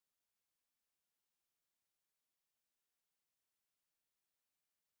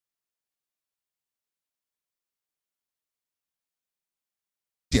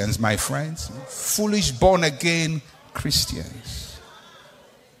Christians, my friends, foolish born-again Christians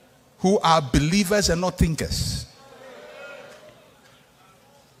who are believers and not thinkers.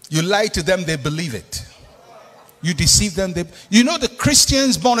 You lie to them, they believe it. You deceive them. You know the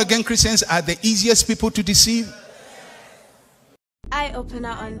Christians, born-again Christians, are the easiest people to deceive. Eye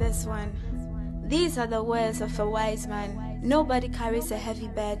opener on this one. These are the words of a wise man. Nobody carries a heavy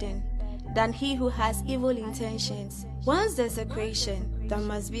burden than he who has evil intentions. Once there's a creation, there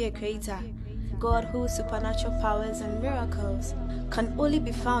must be a creator. God, whose supernatural powers and miracles can only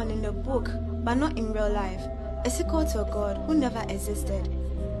be found in the book, but not in real life, is equal to a God who never existed.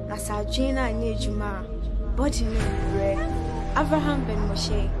 Nasajina Nejuma, body bread. Abraham Ben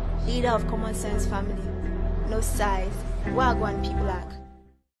Moshe, leader of Common Sense family. No size. Wagwan people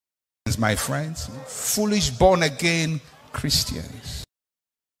like. My friends, foolish born-again Christians.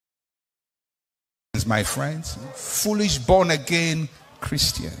 My friends, foolish born-again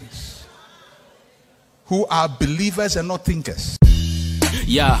Christians who are believers and not thinkers.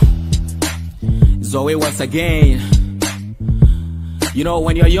 Yeah, Zoe once again. You know,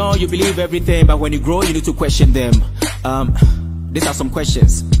 when you're young, you believe everything, but when you grow, you need to question them. These are some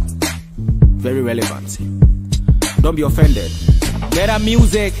questions, very relevant. Don't be offended. Better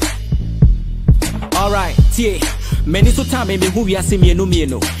music. Alright, tie. Many so time me who we are seeing me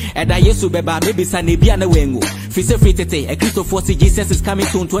no. And I yesu beba maybe sanebia na wengo. Fise free tete. A Christopher Jesus is coming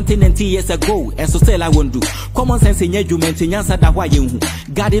soon 20 years ago. And so still I won't do. Common sense in judgment in yansa da wa yen hu.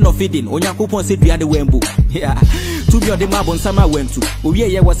 Garden of Eden. Onyankopon se dua de wembu. Yeah. To be on the map on sama went to. Owie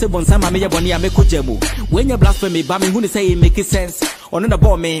ye was bon sama me boni ameko jebo. When you blasphemy ba me who say it make sense. On the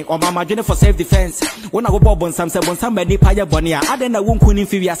ball me or mama journey for self defense. When I go bob on some many paya bonia. I then I won't couldn't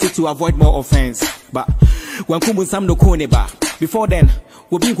to avoid more offense. But when kumbun sam no kone ba. Before then,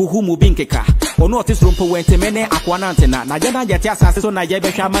 we be who being keka. Or not this room for when mene aquanantena. Na jana jatia so na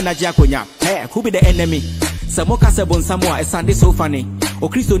jebe shama na jakonya. Hey, who be the enemy? Samoka sebon samoa a Sunday so funny. O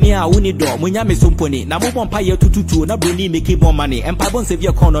Christonia uni do munyame sumponi. Na mobon pa ye tututu na bruni making more money. And pabon save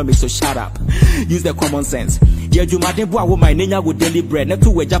your economy, so shut up. Use the common sense. Ye jumade bua wo my nenya with daily bread. Na two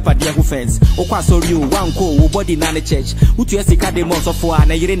we japa dia who fence. O kwa sorry one ko wo body na the church. Utu esika de months of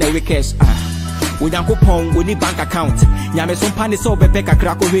na yire na weekend. Unyankopon we need bank account. Nyame sumpani so bebe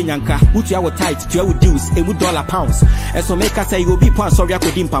kakra ko hwenyanka. Utu ya wo tight, tu ya wo dues, emu dollar pounds. And so make us say you be pound sorry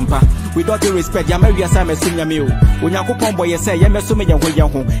akodim pampa. With all due respect, ya Mary Asame sunya me o. Unyankopon boy say ya me so me yan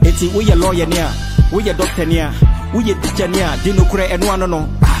ho. Enti we ye lawyer nia, we ye doctor nia, we ye teacher nia, di no kure eno ano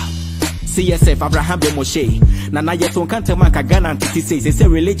no. CSF Abraham Ben Moshe. Nana yeton kante man ka Ghana ntiti say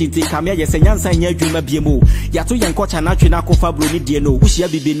religion ti kamia ye senyansa nya adwuma biemu. Yato yen kocha na twe na kofa broni die no. Wuhia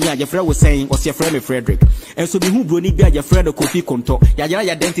bibeni a ye frɛ wo sen, was ye frɛ me Frederick. And so be who broni bia ye frɛ no Kofi Konto. Ya yara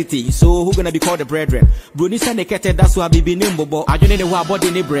identity. So who gonna be called the brethren? Broni say ne kete that's why bibeni mbobo. Adwene ne ho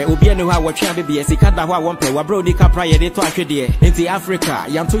abode ne bre. Obi ne ho awotwe bibie sika da ho a wonpe. Wa broni ka pra ye de to ahwe de. Enti Africa,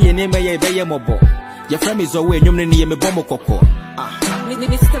 yanto ye ne me ye be ye mobo. Ye frɛ me zo we nwum ne ye me bomo kokko.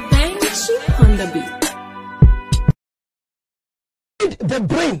 Mr. Benchi on the beat. The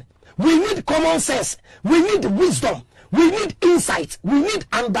brain, we need common sense, we need wisdom, we need insight, we need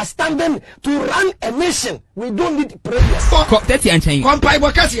understanding to run a nation. We don't need prayers. Koteti anchen. Kompai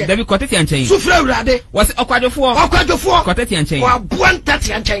bokasi. David koteti anchen. Sufre urade. Was okwadofo. Okwadofo. Koteti anchen. Wa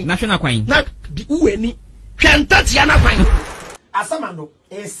buantati anchen. National kwan. Na di uweni. Kwantati ana kwan. Asamando,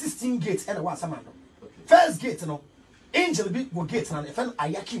 a 16 gate and wa asamando. First gate no, angel be go gate na e fen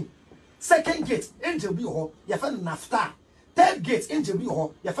ayakim. Second gate, angel be ho, ye fen nafta. Third gate, angel be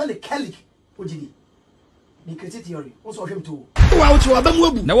ho, ye fen Kelly. Ojidi. The creative theory. Also him too. Wow, to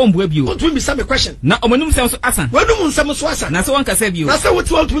abamu. Na won buabi o. What will be some question? Na omanum sem so asan. Wadum nsem so asan. Na so won kasa bi o. Na so what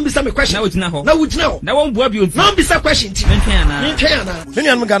will be some question? Na wojina ho. Na wojina ho. Na won buabi o. Na be some question ti. Mentwen ana. Mentwen ana. Me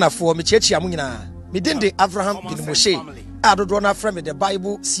nuanum Ghana fo me chiachia mu nyina. Me dinde Abraham bin Moshe. Adodo na frame the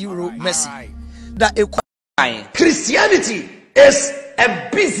Bible zero mercy. That Christianity is a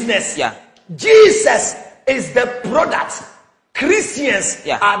business. Yeah. Jesus is the product. Christians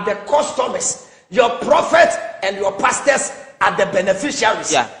are the customers. Your prophet and your pastors are the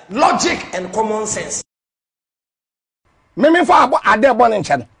beneficiaries. Yeah. Logic and common sense. Meme for ade born in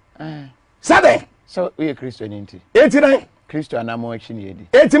China. Sade. So we are Christian inti. 89. Christian na mo action yedi.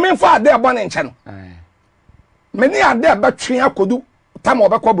 80 for ade born in China. Many ade betwe akodu tam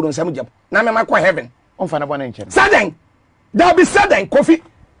obekọ buru nsam jam. Na me makọ heaven. Onfa na born in China. Sade. There be Sade Kofi.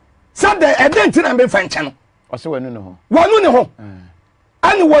 Sade ede nti na me fa China. O se wanu ne ho. Wanu ne ho.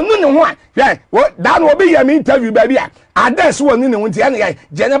 Ani wanu ne ho a hwe wo da no obi ya me interview ba bia address wanu ne ho nti ani ya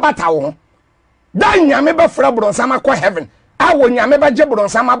jene bata wo ho da nyame be fra bro nsama ko heaven a wo nyame be je bro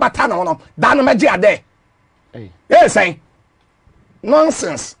nsama bata no no da no me je ade eh say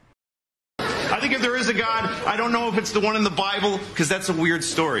Nonsense. I think if there is a God, I don't know if it's the one in the Bible, because that's a weird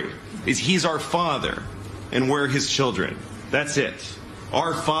story. He's our Father, and we're his children. That's it.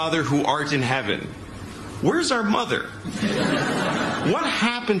 Our Father who art in heaven. Where's our mother? What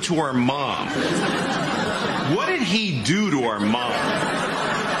happened to our mom? What did he do to our mom?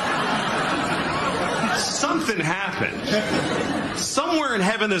 Something happened. Somewhere in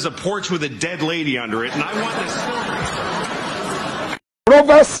heaven there's a porch with a dead lady under it, and I want this story.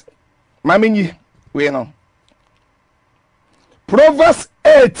 Proverbs, Mamini, we know. Proverbs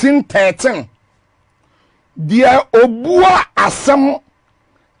 18:13. Dear Obua Asam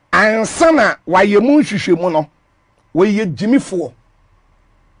Ansana Wayemun Shishimuno, where ye Jimmy for.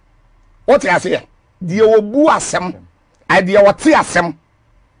 What I say? Dear Obua Asam, I dear what Asam,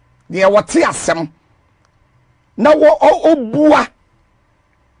 dear what Asam. Now, Obua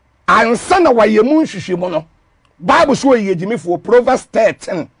Ansana Wayemun Shishimuno. Bible show ye Jimmy for Proverbs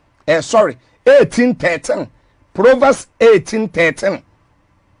 18:13. Proverbs 18:13.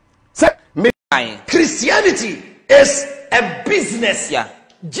 Christianity is a business. Yeah.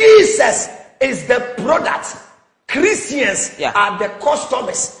 Jesus is the product. Christians are the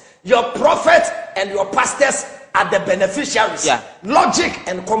customers. Your prophet and your pastors are the beneficiaries. Yeah. Logic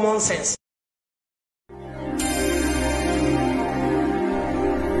and common sense.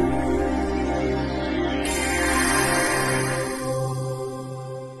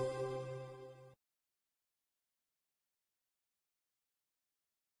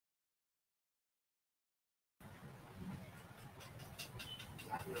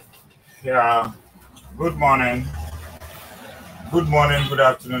 Yeah, good morning, good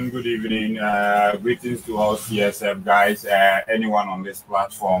afternoon, good evening. Greetings to all CSF guys, anyone on this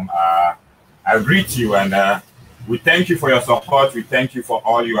platform. I greet you and we thank you for your support. We thank you for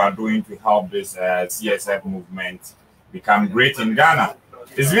all you are doing to help this CSF movement become great in Ghana.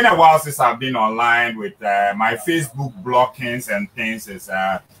 It's been a while since I've been online with my Facebook blockings and things. It's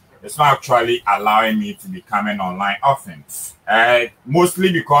not actually allowing me to be coming online often.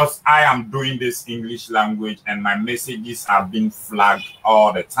 Mostly because I am doing this English language and my messages have been flagged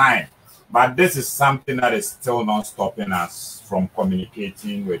all the time. But this is something that is still not stopping us from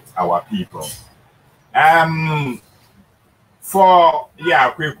communicating with our people.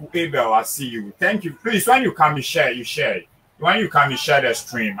 Kweku Abel, I see you. Thank you. Please, when you come, you share it. When you come, you share the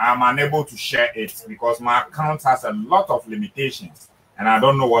stream. I'm unable to share it because my account has a lot of limitations and I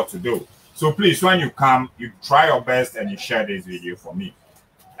don't know what to do. So please, when you come, you try your best and you share this video for me.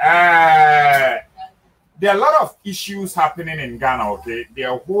 There are a lot of issues happening in Ghana, okay? There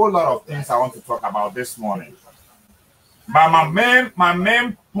are a whole lot of things I want to talk about this morning. But my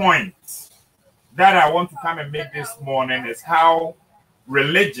main point that I want to come and make this morning is how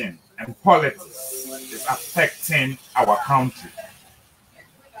religion and politics is affecting our country.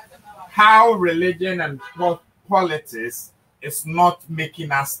 How religion and politics is not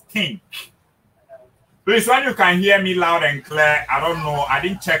making us think. Please, when you can hear me loud and clear, I don't know, I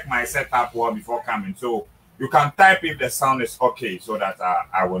didn't check my setup well before coming, so you can type if the sound is okay so that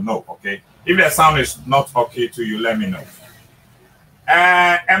I will know, okay? If the sound is not okay to you, let me know.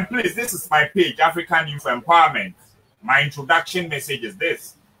 And please, this is my page, African Youth Empowerment. My introduction message is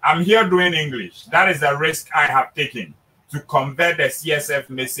this. I'm here doing English. That is the risk I have taken to convert the CSF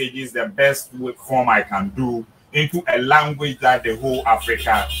messages the best form I can do into a language that the whole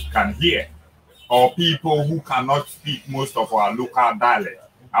Africa can hear, or people who cannot speak most of our local dialect.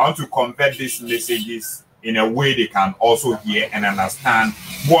 I want to convert these messages in a way they can also hear and understand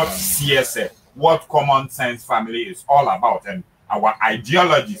what CSF, what Common Sense Family is all about, and our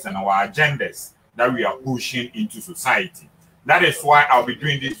ideologies and our agendas that we are pushing into society. That is why I'll be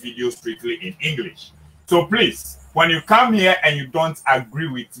doing this video strictly in English. So please, when you come here and you don't agree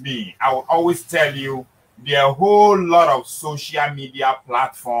with me, I will always tell you there are a whole lot of social media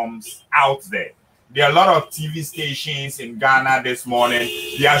platforms out there. There are a lot of TV stations in Ghana this morning.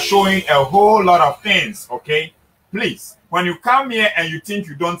 They are showing a whole lot of things, okay? Please, when you come here and you think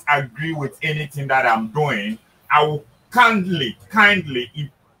you don't agree with anything that I'm doing, I will kindly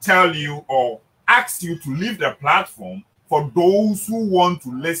tell you or ask you to leave the platform for those who want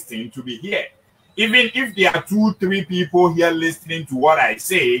to listen to be here. Even if there are 2-3 people here listening to what I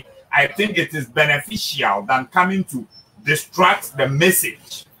say, I think it is beneficial than coming to distract the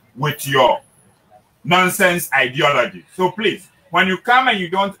message with your nonsense ideology. So please, when you come and you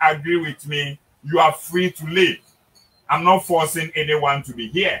don't agree with me, you are free to leave. I'm not forcing anyone to be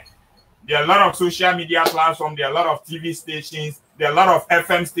here. There are a lot of social media platforms, there are a lot of TV stations, there are a lot of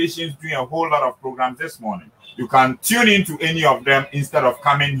FM stations doing a whole lot of programs this morning. You can tune into any of them instead of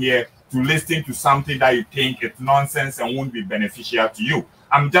coming here to listen to something that you think is nonsense and won't be beneficial to you.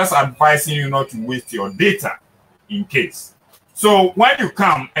 I'm just advising you not to waste your data in case. So when you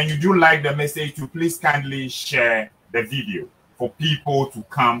come and you do like the message, to please kindly share the video for people to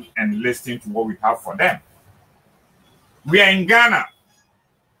come and listen to what we have for them. We are in Ghana.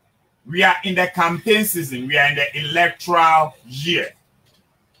 We are in the campaign season. We are in the electoral year.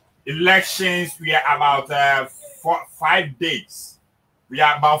 Elections, we are about 5 days. We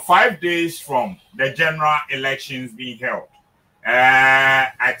are about 5 days from the general elections being held.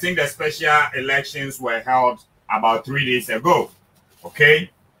 I think the special elections were held about 3 days ago. Okay?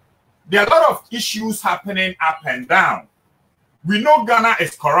 There are a lot of issues happening up and down. We know Ghana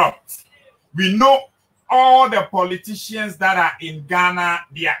is corrupt. We know all the politicians that are in Ghana,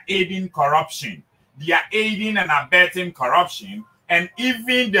 they are aiding corruption. They are aiding and abetting corruption. And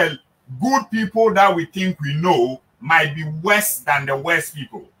even the good people that we think we know might be worse than the worst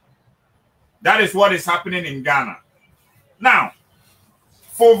people. That is what is happening in Ghana. Now,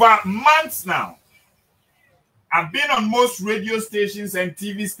 for over months now, I've been on most radio stations and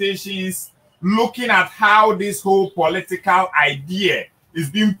TV stations looking at how this whole political idea is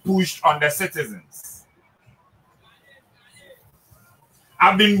being pushed on the citizens.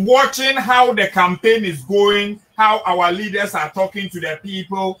 I've been watching how the campaign is going, how our leaders are talking to the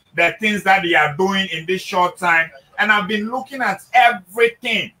people, the things that they are doing in this short time. And I've been looking at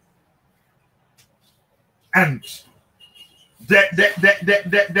everything. And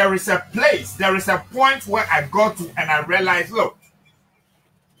there is a place, there is a point where I got to and I realized, look,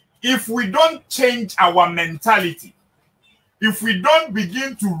 if we don't change our mentality, if we don't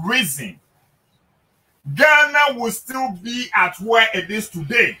begin to reason, Ghana will still be at where it is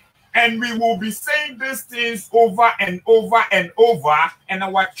today. And we will be saying these things over and over and over. And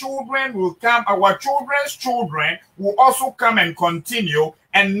our children will come, our children's children will also come and continue,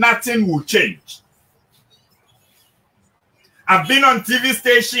 and nothing will change. I've been on TV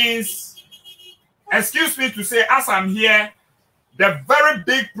stations. Excuse me to say, as I'm here, the very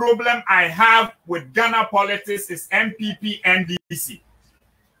big problem I have with Ghana politics is MPP NDC.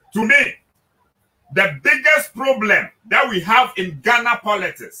 To me, the biggest problem that we have in Ghana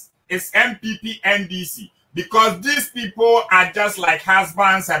politics is MPP NDC, because these people are just like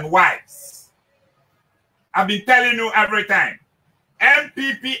husbands and wives. I've been telling you every time.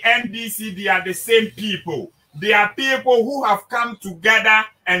 MPP NDC, they are the same people. They are people who have come together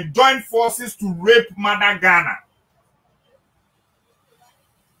and joined forces to rape Mother Ghana.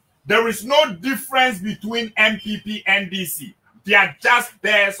 There is no difference between MPP and NDC. They are just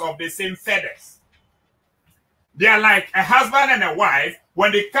birds of the same feathers. They are like a husband and a wife.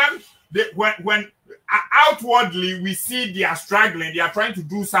 When they come, when outwardly we see they are struggling, they are trying to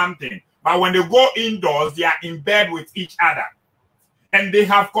do something. But when they go indoors, they are in bed with each other. And they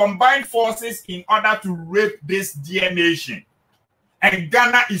have combined forces in order to rape this dear nation. And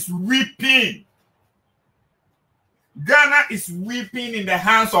Ghana is weeping. Ghana is weeping in the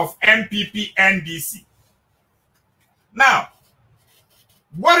hands of MPP NDC. Now,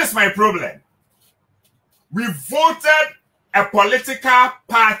 what is my problem? We voted a political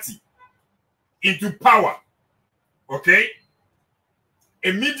party into power. Okay?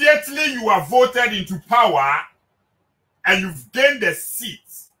 Immediately you are voted into power and you've gained the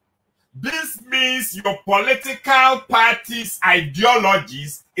seats. This means your political party's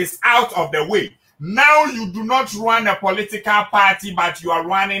ideologies is out of the way. Now you do not run a political party, but you are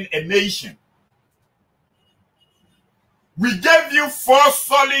running a nation. We gave you 4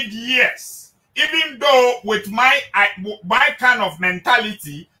 solid years. Even though with my kind of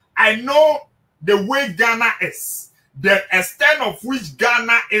mentality, I know the way Ghana is, the extent of which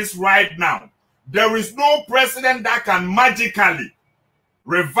Ghana is right now. There is no president that can magically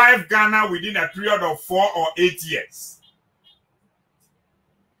revive Ghana within a period of 4 or 8 years.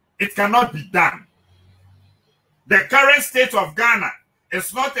 It cannot be done. The current state of Ghana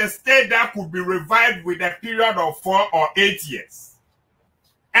is not a state that could be revived with a period of 4 or 8 years.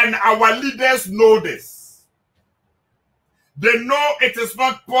 And our leaders know this. They know it is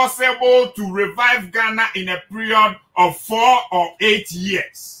not possible to revive Ghana in a period of 4 or 8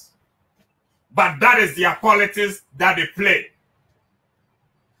 years. But that is their politics that they play.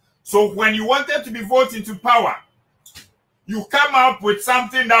 So when you wanted to be voted into power, you come up with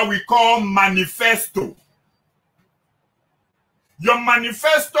something that we call manifesto. Your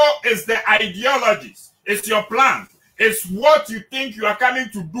manifesto is the ideologies, it's your plan. It's what you think you are coming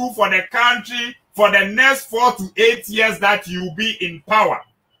to do for the country for the next 4 to 8 years that you will be in power.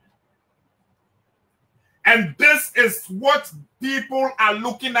 And this is what people are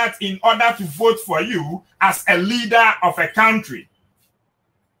looking at in order to vote for you as a leader of a country.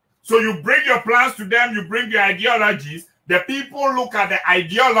 So you bring your plans to them, you bring your ideologies. The people look at the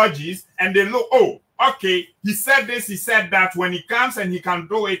ideologies and they look, oh, okay, he said this, he said that. When he comes and he can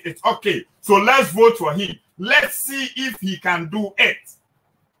do it, it's okay. So let's vote for him. Let's see if he can do it.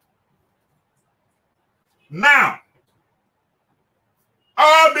 Now,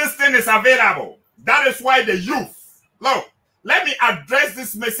 all this thing is available. That is why the youth, look, let me address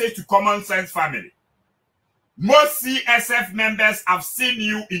this message to Common Sense family. Most CSF members have seen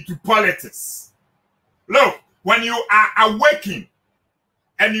you into politics. Look, when you are awakened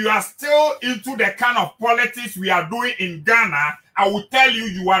and you are still into the kind of politics we are doing in Ghana, I will tell you,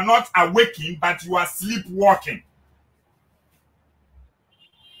 you are not awakened, but you are sleepwalking.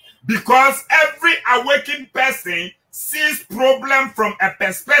 Because every awakened person sees problem from a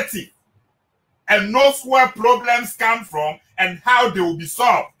perspective and knows where problems come from and how they will be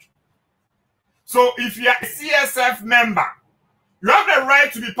solved. So if you are a CSF member, you have the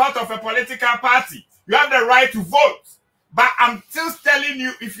right to be part of a political party. You have the right to vote. But I'm still telling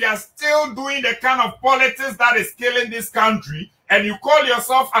you, if you are still doing the kind of politics that is killing this country and you call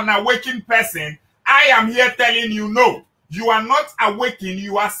yourself an awakened person, I am here telling you, no, you are not awakened,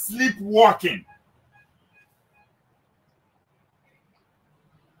 you are sleepwalking.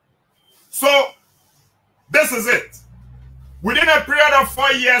 So, this is it. Within a period of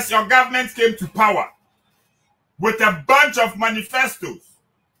 4 years, your government came to power with a bunch of manifestos.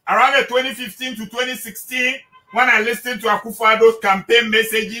 Around the 2015 to 2016, when I listened to Akufo-Addo's campaign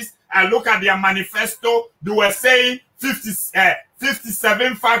messages, I look at their manifesto, they were saying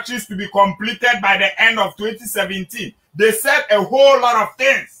 57 factories to be completed by the end of 2017. They said a whole lot of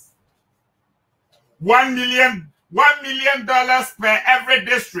things. $1 million per every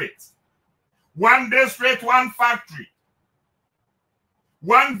district. One district, one factory.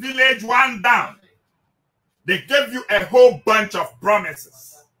 One village, one dam. They gave you a whole bunch of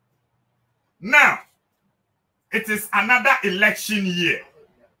promises. Now, it is another election year.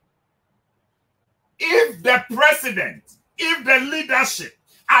 If the president, if the leadership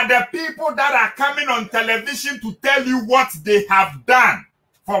are the people that are coming on television to tell you what they have done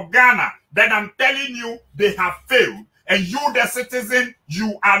for Ghana, then I'm telling you they have failed. And you, the citizen,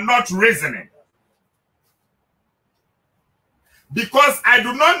 you are not reasoning. Because I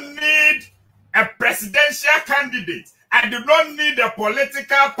do not need a presidential candidate. I do not need a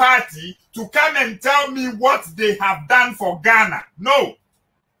political party to come and tell me what they have done for Ghana. No.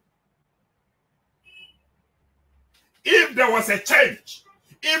 If there was a change,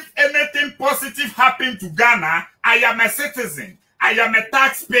 if anything positive happened to Ghana, I am a citizen. I am a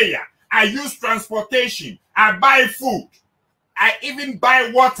taxpayer. I use transportation. I buy food. I even buy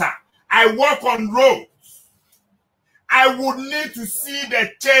water. I walk on roads. I would need to see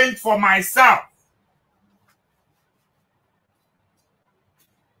the change for myself.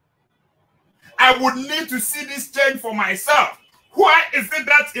 I would need to see this change for myself. Why is it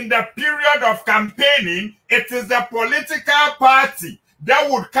that in the period of campaigning, it is the political party that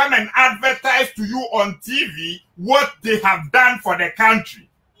would come and advertise to you on TV what they have done for the country?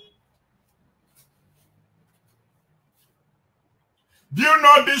 Do you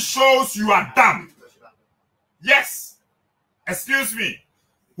know this shows you are dumb? Yes. Excuse me.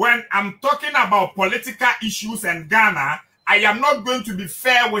 When I'm talking about political issues in Ghana, I am not going to be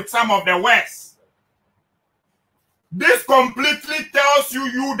fair with some of the words. This completely tells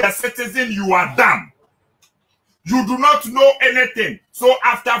you, the citizen, you are dumb. You do not know anything. So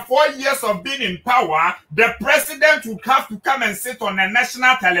after 4 years of being in power, the president would have to come and sit on a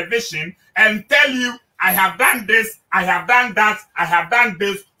national television and tell you, I have done this, I have done that, I have done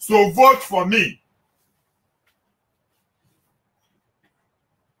this, so vote for me.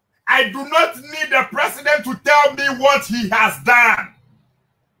 I do not need the president to tell me what he has done.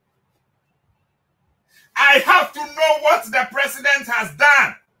 I have to know what the president has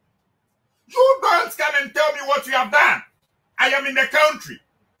done. You don't come and tell me what you have done. I am in the country.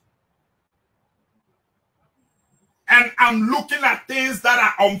 And I'm looking at things that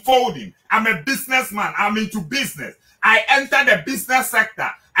are unfolding. I'm a businessman. I'm into business. I enter the business sector.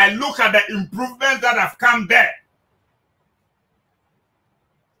 I look at the improvements that have come there.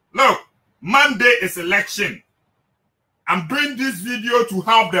 Look, Monday is election. I'm doing this video to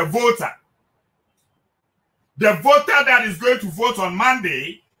help the voter. The voter that is going to vote on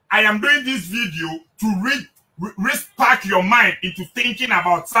Monday, I am doing this video to re-spark your mind into thinking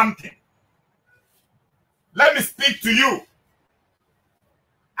about something. Let me speak to you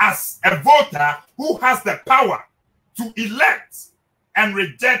as a voter who has the power to elect and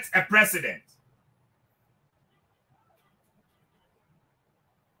reject a president.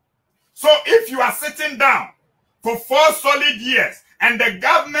 So if you are sitting down for 4 solid years and the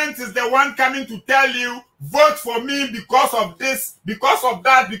government is the one coming to tell you, vote for me because of this, because of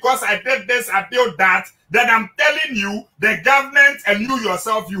that, because I did this, I built that, then I'm telling you, the government and you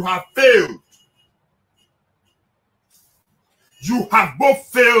yourself, you have failed. You have both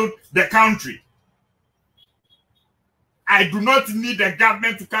failed the country. I do not need the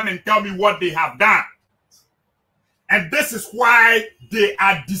government to come and tell me what they have done. And this is why they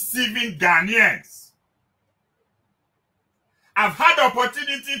are deceiving Ghanaians. I've had the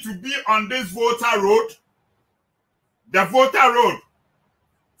opportunity to be on this Volta Road, the Volta Road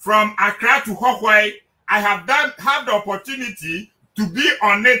from Accra to Hokwe. I have had the opportunity to be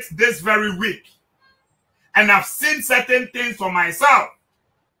on it this very week. And I've seen certain things for myself.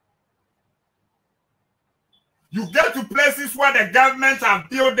 You get to places where the government have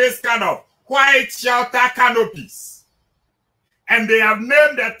built this kind of white shelter canopies. And they have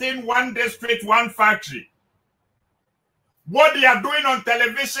named the thing one district, one factory. What they are doing on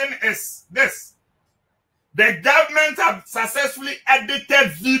television is this. The government have successfully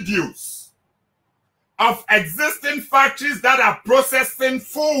edited videos of existing factories that are processing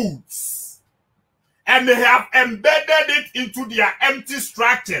foods. And they have embedded it into their empty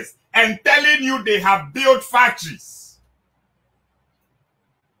structures and telling you they have built factories.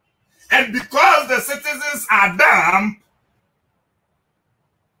 And because the citizens are dumb,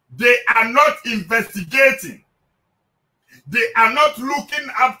 they are not investigating. They are not looking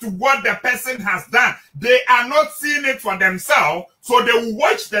up to what the person has done. They are not seeing it for themselves, so they will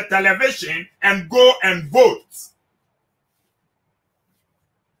watch the television and go and vote.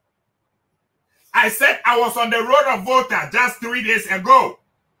 I said I was on the road of Volta just 3 days ago,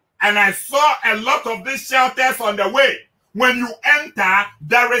 and I saw a lot of these shelters on the way. When you enter,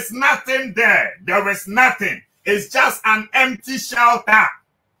 there is nothing there. There is nothing. It's just an empty shelter.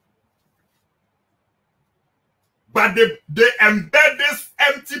 But they embed these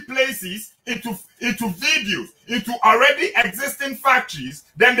empty places into videos, into already existing factories.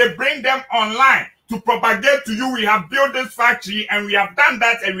 Then they bring them online to propagate to you, we have built this factory and we have done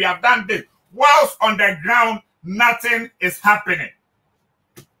that and we have done this. Whilst on the ground, nothing is happening.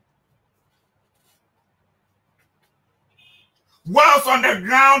 Whilst on the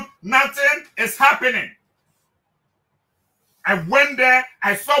ground, nothing is happening. I went there,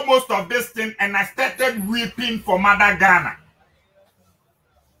 I saw most of this thing, and I started weeping for Mother Ghana.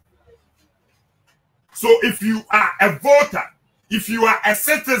 So if you are a voter, if you are a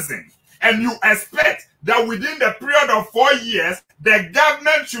citizen, and you expect that within the period of 4 years, the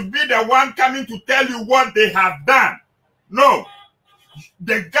government should be the one coming to tell you what they have done. No.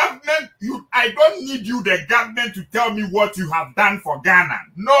 The government, I don't need you, the government, to tell me what you have done for Ghana.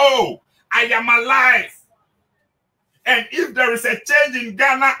 No. I am alive. And if there is a change in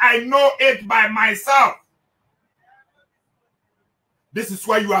Ghana, I know it by myself. This is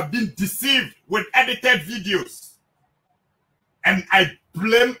why you have been deceived with edited videos. And I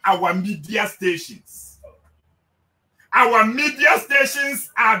blame our media stations. Our media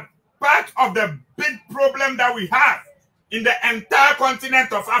stations are part of the big problem that we have in the entire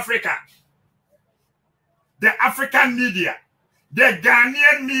continent of Africa. The African media, the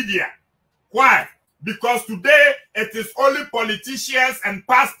Ghanaian media. Why? Because today, it is only politicians and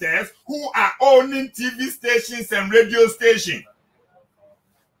pastors who are owning TV stations and radio stations.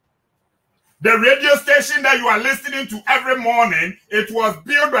 The radio station that you are listening to every morning, it was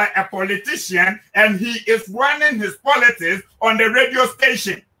built by a politician and he is running his politics on the radio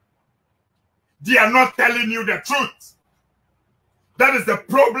station. They are not telling you the truth. That is the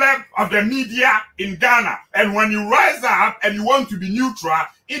problem of the media in Ghana. And when you rise up and you want to be neutral,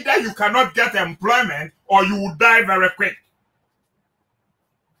 either you cannot get employment or you will die very quick.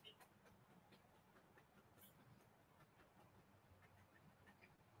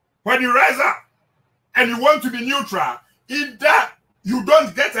 When you rise up and you want to be neutral, either you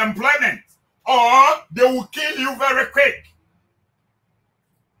don't get employment or they will kill you very quick.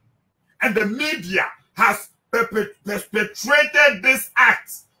 And the media has perpetrated this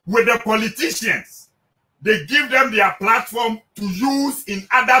act with the politicians. They give them their platform to use in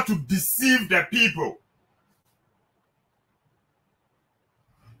order to deceive the people.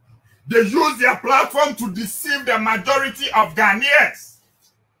 They use their platform to deceive the majority of Ghanaians.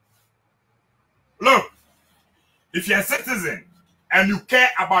 Look, if you're a citizen and you care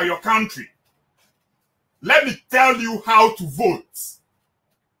about your country, let me tell you how to vote.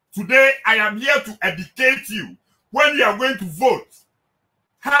 Today, I am here to educate you when you are going to vote,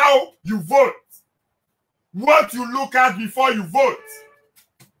 how you vote, what you look at before you vote.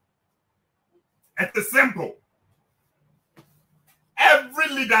 It is simple.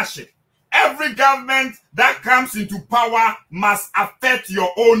 Every leadership, every government that comes into power must affect your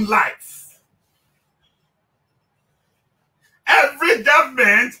own life. Every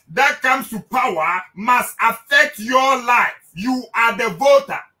government that comes to power must affect your life. You are the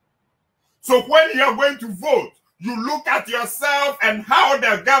voter. So when you are going to vote, you look at yourself and how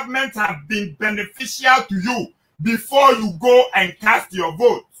the government have been beneficial to you before you go and cast your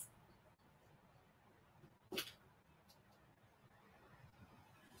vote.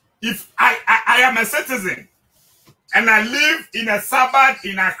 If I am a citizen and I live in a suburb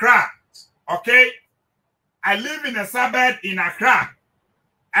in Accra, okay? I live in a suburb in Accra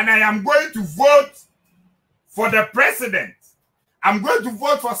and I am going to vote for the president. I'm going to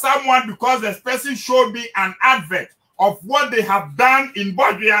vote for someone because this person showed me an advert of what they have done in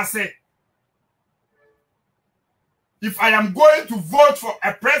Bodriase. If I am going to vote for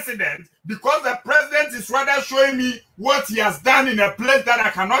a president because the president is rather showing me what he has done in a place that I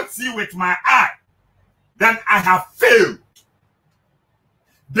cannot see with my eye, then I have failed.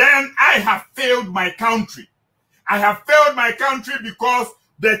 Then I have failed my country. I have failed my country because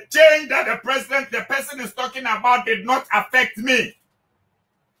the change that the person is talking about did not affect me.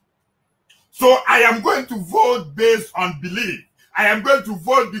 So I am going to vote based on belief. I am going to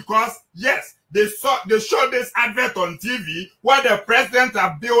vote because, yes, they showed this advert on TV where the president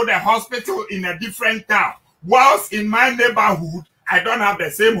has built a hospital in a different town. Whilst in my neighborhood, I don't have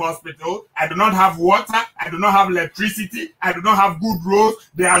the same hospital. I do not have water. I do not have electricity. I do not have good roads.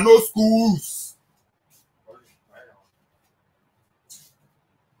 There are no schools.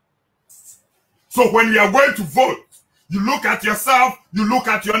 So when you are going to vote, you look at yourself, you look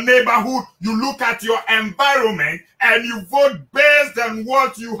at your neighborhood, you look at your environment, and you vote based on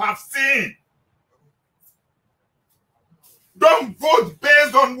what you have seen. Don't vote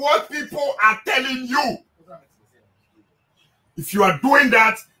based on what people are telling you. If you are doing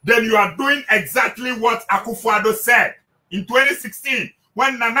that, then you are doing exactly what Akufo-Addo said. In 2016,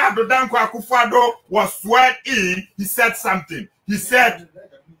 when Nana Addo Dankwa Akufo-Addo was sworn in, he said something. He said,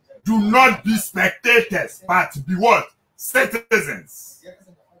 do not be spectators, but be what? Citizens.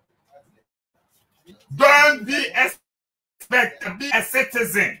 Don't be a spectator, be a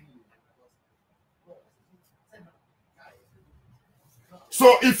citizen.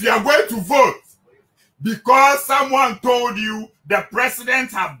 So if you are going to vote because someone told you the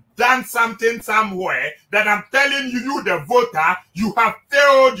president have done something somewhere, that I'm telling you, you the voter, you have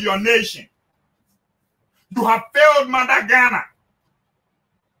failed your nation. You have failed Mother Ghana.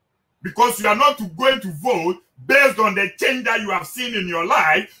 Because you are not going to vote based on the change that you have seen in your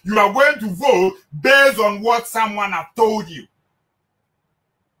life. You are going to vote based on what someone has told you.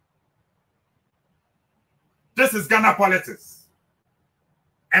 This is Ghana politics.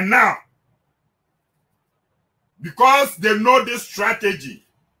 And now, because they know this strategy,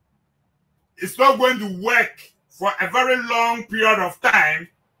 it's not going to work for a very long period of time.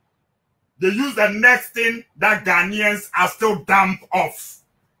 They use the next thing that Ghanaians are still damp of.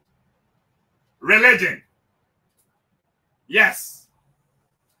 Religion. Yes.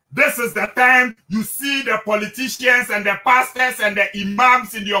 This is the time you see the politicians and the pastors and the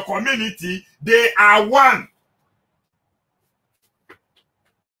imams in your community, they are one.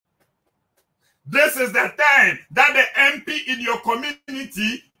 This is the time that the MP in your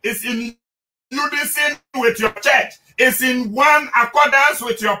community is in unison with your church, is in one accordance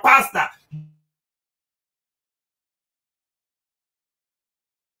with your pastor.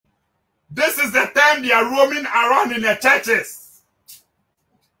 This is the time they are roaming around in the churches,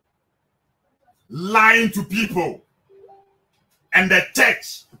 lying to people. And the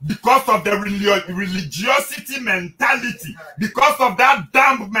church, because of the religiosity mentality, because of that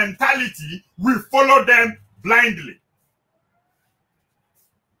damn mentality, we follow them blindly.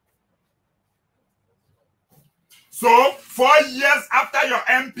 So, 4 years after your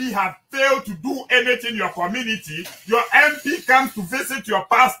MP have failed to do anything in your community, your MP comes to visit your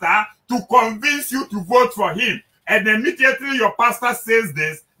pastor to convince you to vote for him. And immediately your pastor says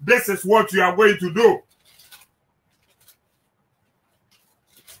this is what you are going to do.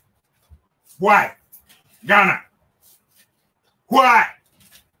 Why? Ghana. Why?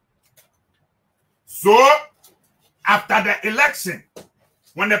 So, after the election,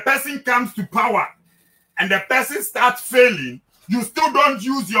 when the person comes to power and the person starts failing, you still don't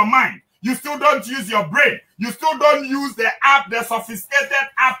use your mind. You still don't use your brain. You still don't use the app, the sophisticated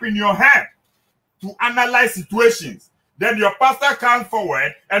app in your head to analyze situations. Then your pastor comes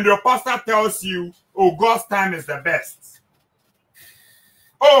forward and your pastor tells you, oh, God's time is the best.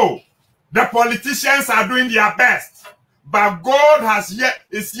 Oh, the politicians are doing their best, but God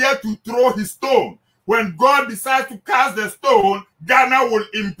is yet to throw his stone. When God decides to cast the stone, Ghana will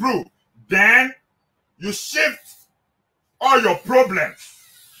improve. Then you shift all your problems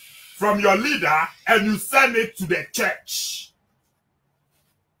from your leader and you send it to the church.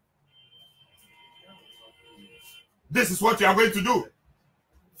 This is what you are going to do.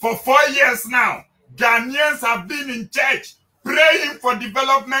 For 4 years now, Ghanaians have been in church praying for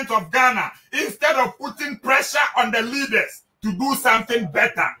development of Ghana instead of putting pressure on the leaders to do something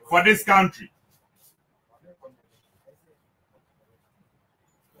better for this country.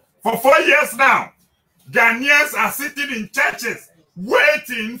 For 4 years now, Ghanaians are sitting in churches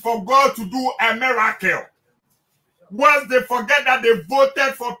waiting for God to do a miracle. Once they forget that they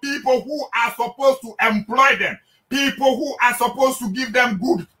voted for people who are supposed to employ them, people who are supposed to give them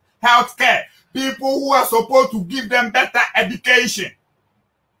good health care, people who are supposed to give them better education.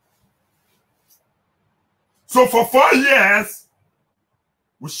 So for 4 years,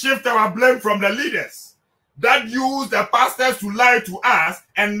 we shift our blame from the leaders that use the pastors to lie to us,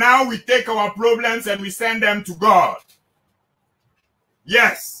 and now we take our problems and we send them to God.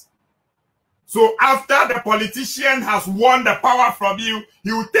 Yes. So after the politician has won the power from you,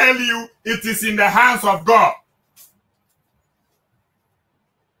 he will tell you it is in the hands of God.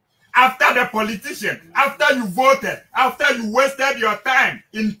 After the politician, after you voted, after you wasted your time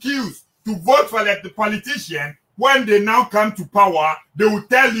in queues to vote for the politician, when they now come to power, they will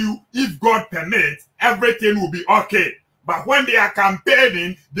tell you, if God permits, everything will be okay. But when they are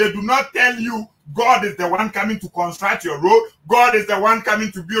campaigning, they do not tell you God is the one coming to construct your road, God is the one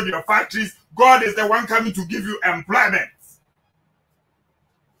coming to build your factories, God is the one coming to give you employment.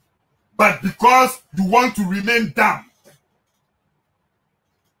 But because you want to remain dumb,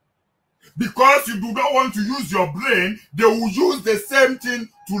 because you do not want to use your brain, they will use the same thing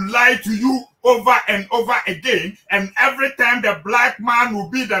to lie to you over and over again, and every time the black man will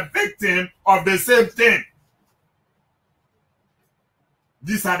be the victim of the same thing.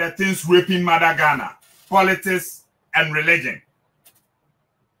 These are the things raping Mother Ghana: politics and religion.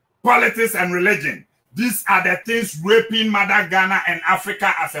 Politics and religion. These are the things raping Mother Ghana and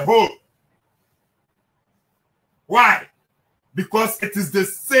Africa as a whole. Why? Because it is the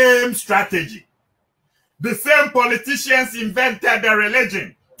same strategy. The same politicians invented the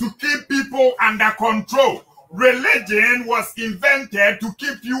religion to keep people under control. Religion was invented to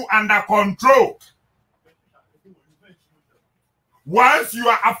keep you under control. Once you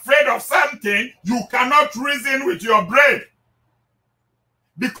are afraid of something, you cannot reason with your brain.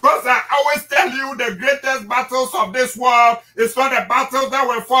 Because I always tell you, the greatest battles of this world is not the battles that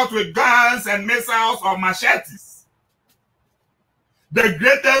were fought with guns and missiles or machetes. The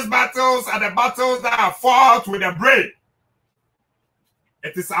greatest battles are the battles that are fought with the brain.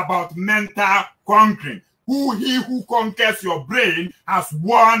 It is about mental conquering. He who conquers your brain has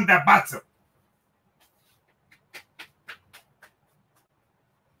won the battle.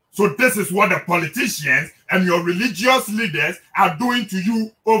 So this is what the politicians and your religious leaders are doing to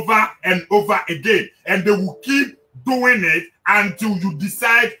you over and over again. And they will keep doing it until you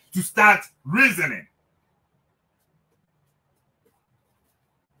decide to start reasoning.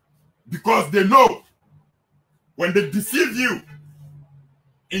 Because they know when they deceive you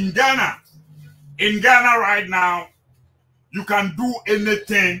in Ghana right now, you can do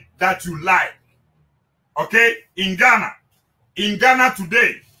anything that you like. Okay? In Ghana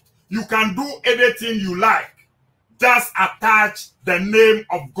today, you can do anything you like. Just attach the name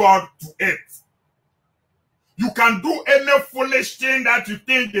of God to it. You can do any foolish thing that you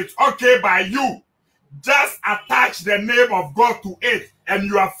think is okay by you. Just attach the name of God to it and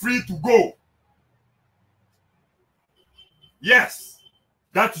you are free to go. Yes,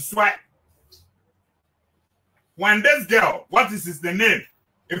 that is why when this girl, what is the name?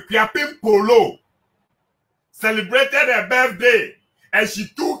 Ekuapim Polo, celebrated her birthday and she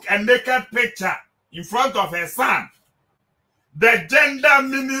took a naked picture in front of her son, the gender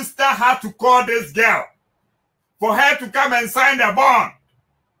minister had to call this girl for her to come and sign the bond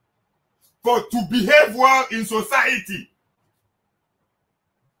to behave well in society.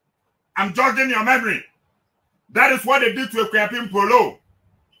 I'm jogging your memory. That is what they did to Ekuapim Polo.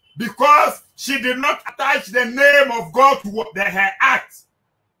 Because she did not attach the name of God to her act.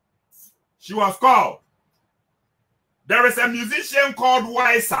 She was called. There is a musician called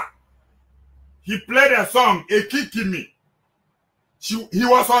Wiser. He played a song, Ekikimi. He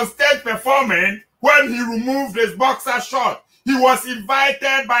was on stage performing when he removed his boxer short. He was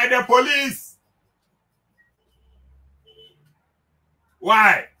invited by the police.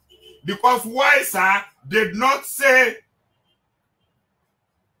 Why? Because Wiser did not say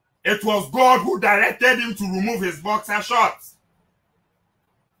it was God who directed him to remove his boxer shorts.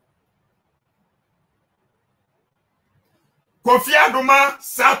 Kofi Adoma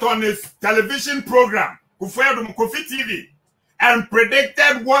sat on his television program, Kofi TV, and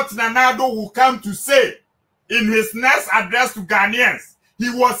predicted what Nana Addo will come to say in his next address to Ghanaians. He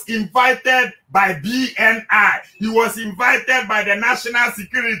was invited by BNI. He was invited by the National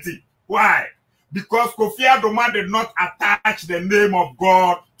Security. Why? Because Kofi Adoma did not attach the name of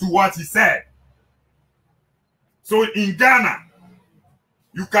God to what he said. So in Ghana,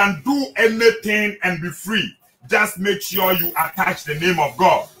 you can do anything and be free. Just make sure you attach the name of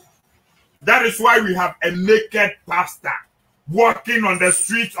God. That is why we have a naked pastor walking on the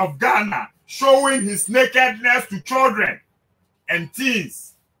streets of Ghana, showing his nakedness to children and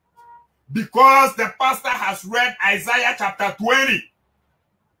teens. Because the pastor has read Isaiah chapter 20.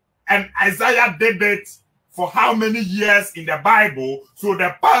 And Isaiah did it for how many years in the Bible? So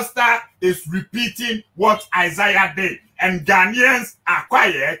the pastor is repeating what Isaiah did. And Ghanaians are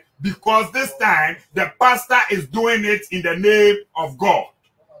quiet because this time the pastor is doing it in the name of God.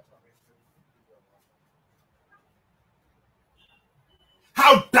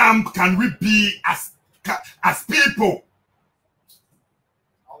 How dumb can we be as people?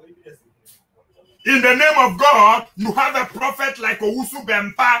 In the name of God, you have a prophet like Owusu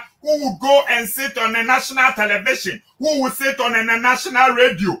Bempah who will go and sit on a national television, who will sit on a national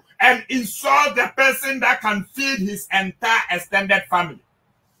radio and insult the person that can feed his entire extended family.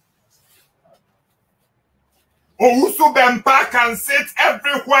 Owusu Bempah can sit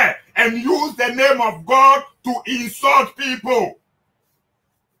everywhere and use the name of God to insult people.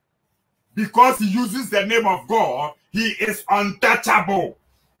 Because he uses the name of God, he is untouchable.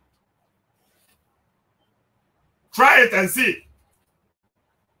 Try it and see.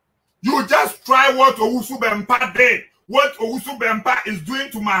 You just try what Owusu Bempah did. What Owusu Bempah is doing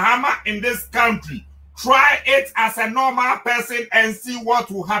to Mahama in this country. Try it as a normal person and see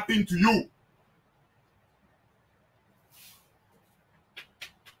what will happen to you.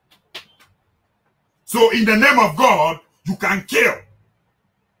 So in the name of God, you can kill.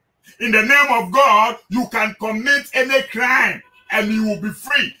 In the name of God, you can commit any crime and you will be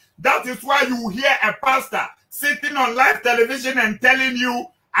free. That is why you hear a pastor sitting on live television and telling you,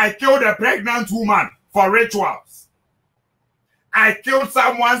 I killed a pregnant woman for rituals. I killed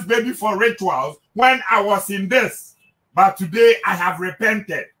someone's baby for rituals when I was in this. But today I have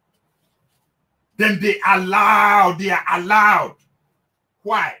repented. Then they are allowed.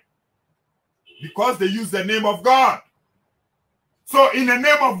 Why? Because they use the name of God. So in the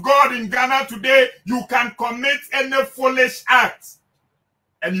name of God in Ghana today, you can commit any foolish act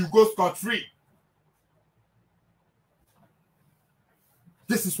and you go scot-free.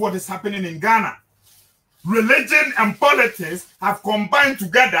 This is what is happening in Ghana. Religion and politics have combined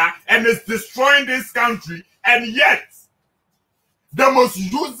together and is destroying this country. And yet, the most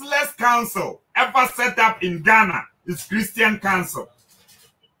useless council ever set up in Ghana is Christian Council.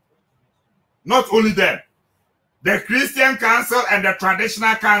 Not only them, the Christian Council and the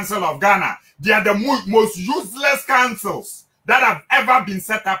Traditional Council of Ghana, they are the most useless councils that have ever been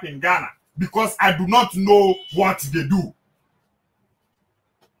set up in Ghana because I do not know what they do.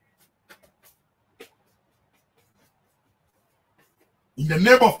 In the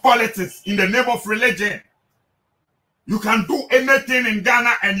name of politics, in the name of religion, you can do anything in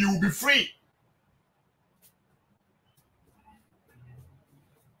Ghana and you will be free.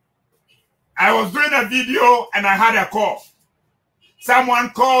 I was doing a video and I had a call. Someone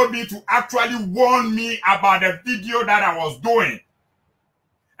called me to actually warn me about the video that I was doing.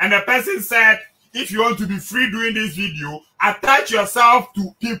 And the person said, if you want to be free doing this video, attach yourself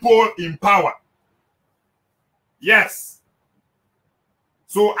to people in power. Yes.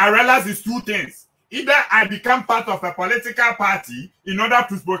 So I realized it's two things. Either I become part of a political party in order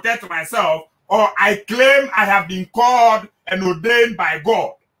to protect myself, or I claim I have been called and ordained by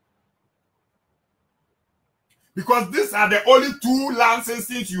God. Because these are the only two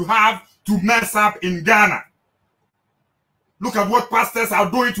licenses you have to mess up in Ghana. Look at what pastors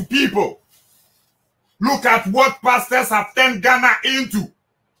are doing to people. Look at what pastors have turned Ghana into.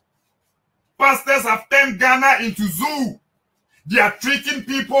 Pastors have turned Ghana into zoo. They are treating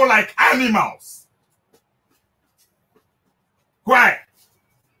people like animals. Why?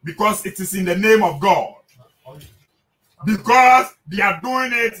 Because it is in the name of God. Because they are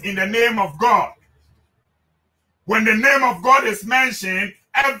doing it in the name of God. When the name of God is mentioned,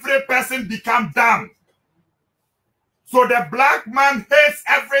 every person becomes dumb. So the black man hates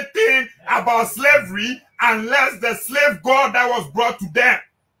everything about slavery unless the slave God that was brought to them.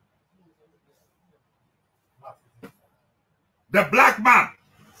 The black man,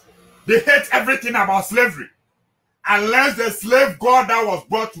 they hate everything about slavery unless the slave God that was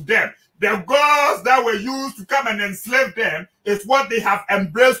brought to them. the gods that were used to come and enslave them is what they have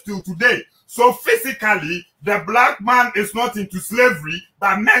embraced till today. So physically, the black man is not into slavery,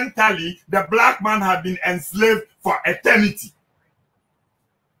 but mentally, the black man has been enslaved for eternity.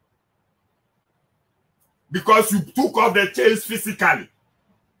 Because you took off the chains physically,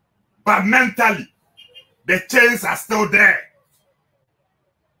 but mentally, the chains are still there.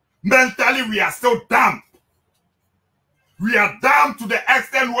 Mentally, we are still dumb. We are dumb to the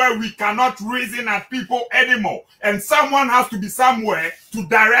extent where we cannot reason at people anymore. And someone has to be somewhere to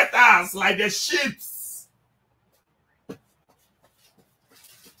direct us like the sheep.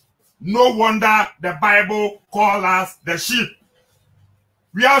 No wonder the Bible calls us the sheep.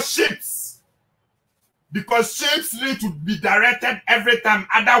 We are sheep. Because sheep need to be directed every time.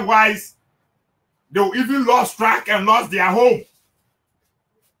 Otherwise, they'll even lose track and lose their home.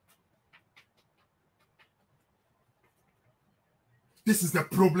 This is the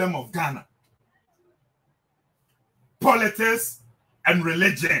problem of Ghana. Politics and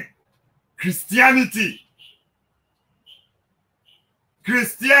religion. Christianity.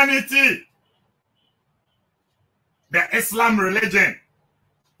 Christianity. The Islam religion.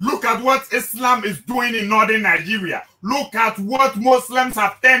 Look at what Islam is doing in northern Nigeria. Look at what Muslims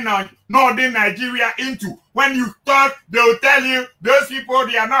have turned on northern Nigeria into. When you talk, they will tell you, those people,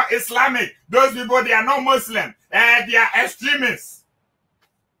 they are not Islamic. Those people, they are not Muslim. They are extremists.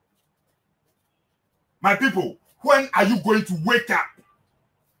 My people, when are you going to wake up?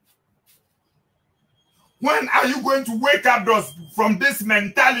 When are you going to wake up from this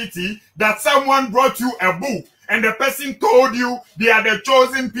mentality that someone brought you a book and the person told you they are the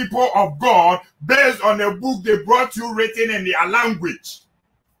chosen people of God based on a book they brought you written in their language?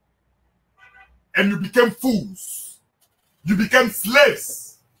 And you became fools. You became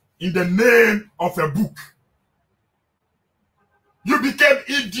slaves in the name of a book. You became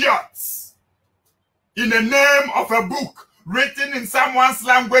idiots in the name of a book written in someone's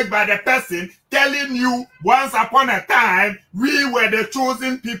language by the person telling you once upon a time we were the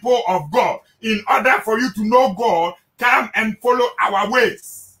chosen people of God. In order for you to know God, come and follow our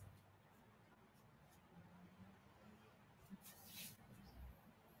ways.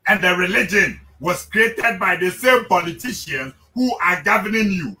 And the religion was created by the same politicians who are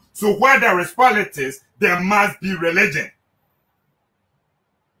governing you. So where there is politics, there must be religion.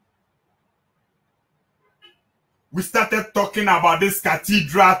 We started talking about this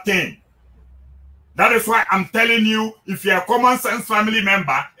cathedral thing. That is why I'm telling you, if you're a Common Sense family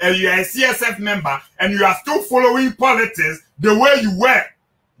member and you're a CSF member and you are still following politics the way you were,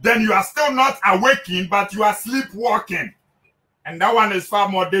 then you are still not awaking, but you are sleepwalking. And that one is far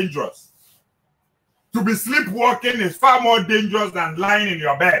more dangerous. To be sleepwalking is far more dangerous than lying in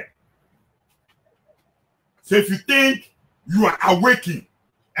your bed. So if you think you are awaking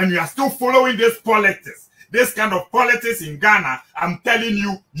and you are still following this politics, this kind of politics in Ghana, I'm telling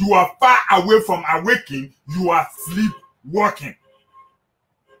you, you are far away from awaking. You are sleepwalking.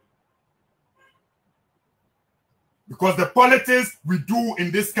 Because the politics we do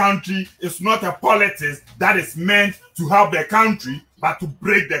in this country is not a politics that is meant to help the country, but to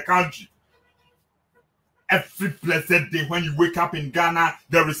break the country. Every blessed day when you wake up in Ghana,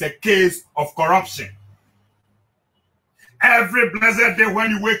 there is a case of corruption. Every blessed day when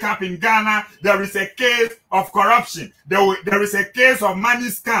you wake up in Ghana, there is a case of corruption. There is a case of money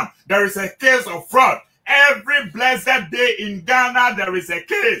scam. There is a case of fraud. Every blessed day in Ghana, there is a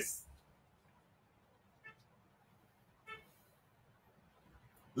case.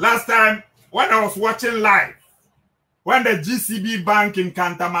 Last time, when I was watching live, when the GCB Bank in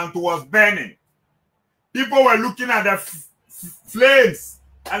Kantamanto was burning, people were looking at the flames,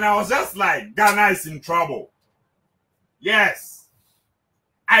 and I was just like, Ghana is in trouble. Yes,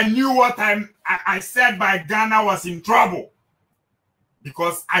 I knew what I said by Ghana was in trouble,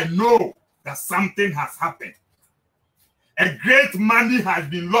 because I know that something has happened. A great money has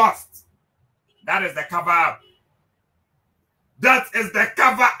been lost. That is the cover up. That is the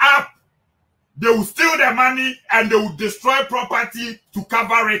cover up. They will steal the money and they will destroy property to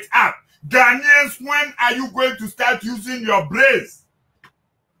cover it up. Ghanaians, when are you going to start using your brains?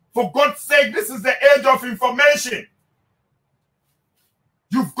 For God's sake, this is the age of information.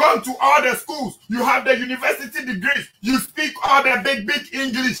 You've gone to all the schools. You have the university degrees. You speak all the big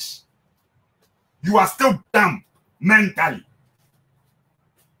English. You are still dumb mentally.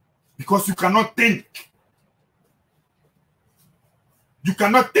 Because you cannot think. You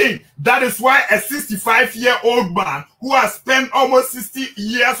cannot think. That is why a 65-year-old man who has spent almost 60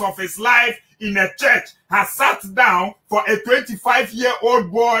 years of his life in a church has sat down for a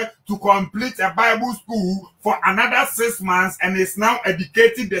 25-year-old boy to complete a Bible school for another 6 months and is now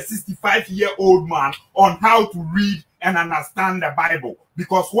educating the 65-year-old man on how to read and understand the Bible.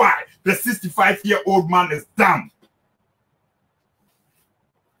 Because why? The 65-year-old man is dumb.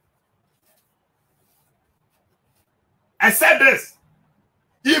 I said this.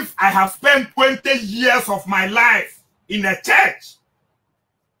 If I have spent 20 years of my life in a church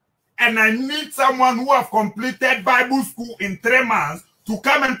and I need someone who have completed Bible school in 3 months to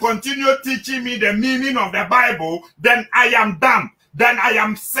come and continue teaching me the meaning of the Bible, then I am dumb. Then I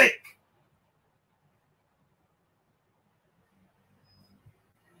am sick.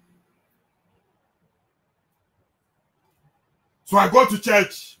 So I go to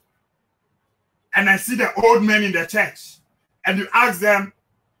church and I see the old men in the church and you ask them,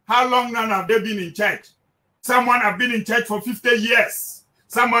 how long now have they been in church? Someone have been in church for 50 years.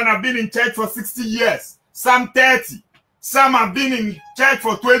 Someone have been in church for 60 years. Some 30. Some have been in church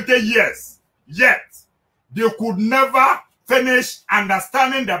for 20 years. Yet, they could never finish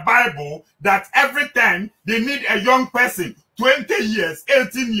understanding the Bible, that every time they need a young person, 20 years,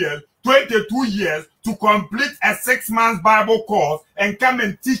 18 years, 22 years, to complete a 6-month Bible course and come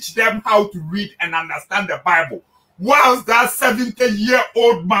and teach them how to read and understand the Bible. Whilst that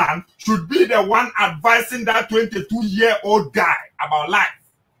 70-year-old man should be the one advising that 22-year-old guy about life.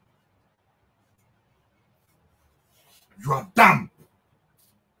 You are dumb.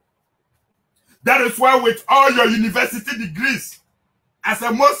 That is why with all your university degrees, as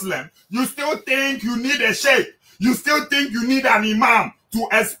a Muslim, you still think you need a sheikh. You still think you need an imam to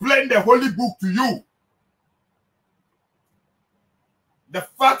explain the holy book to you. The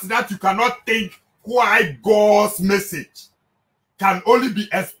fact that you cannot think why God's message can only be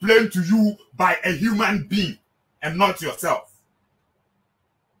explained to you by a human being and not yourself.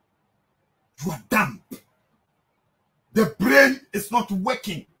 You are dumb. The brain is not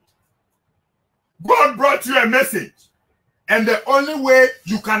working. God brought you a message, and the only way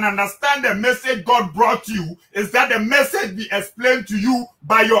you can understand the message God brought you is that the message be explained to you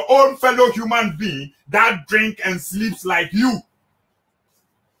by your own fellow human being that drinks and sleeps like you.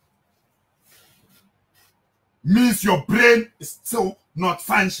 Means your brain is still not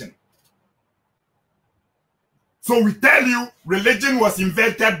functioning. So we tell you, religion was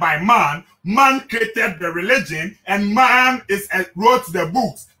invented by man. Man created the religion, and man wrote the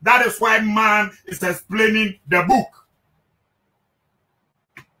books. That is why man is explaining the book.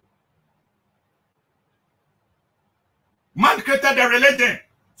 Man created the religion,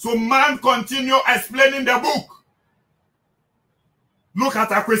 so man continue explaining the book. Look at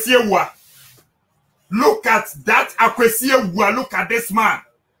Akwesi Awuah. Look at that Akwesi Awuah. Look at this man.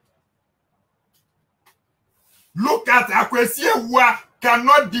 Look at Akwesi Awuah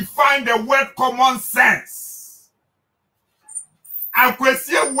cannot define the word common sense.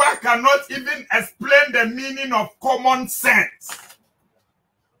 Akwesi Awuah cannot even explain the meaning of common sense.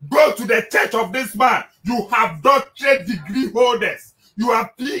 Go to the church of this man. You have doctorate degree holders. You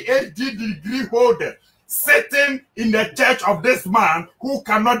have PhD degree holders sitting in the church of this man who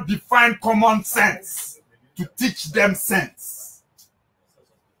cannot define common sense to teach them sense.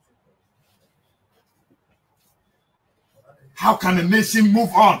 How can a nation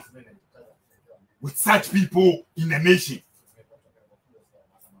move on with such people in a nation?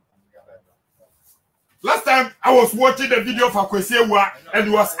 Last time I was watching the video of Akwesi Awuah and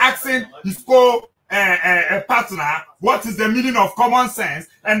he was asking his partner what is the meaning of common sense,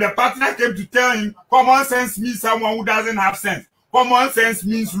 and the partner came to tell him common sense means someone who doesn't have sense. Common sense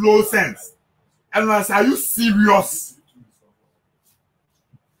means low sense. And I said, are you serious?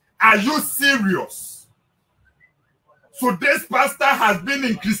 Are you serious? So this pastor has been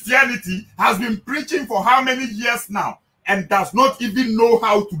in Christianity, has been preaching for how many years now, and does not even know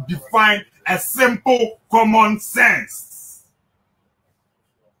how to define a simple common sense.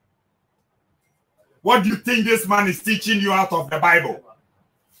 What do you think this man is teaching you out of the Bible?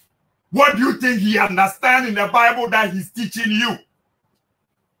 What do you think he understands in the Bible that he's teaching you?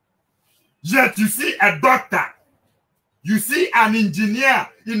 Yet you see a doctor, you see an engineer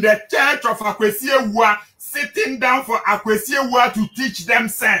in the church of Akwesi Awuah sitting down for Akwesi Awuah to teach them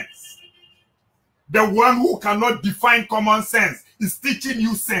sense. The one who cannot define common sense is teaching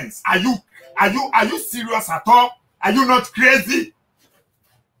you sense. Are you serious at all? Are you not crazy?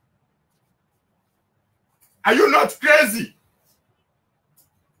 Are you not crazy?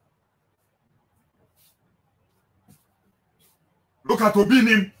 Look at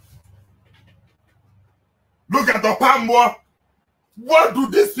Obinim. Look at Opambo. What do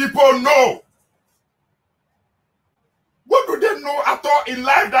these people know? What do they don't know at all in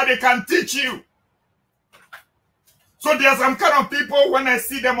life that they can teach you. So there are some kind of people, when I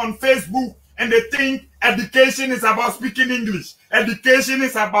see them on Facebook, and they think education is about speaking English. Education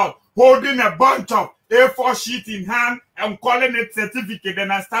is about holding a bunch of A4 sheet in hand and calling it certificate,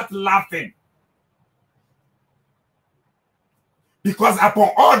 and I start laughing. Because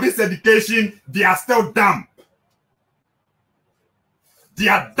upon all this education, they are still dumb. They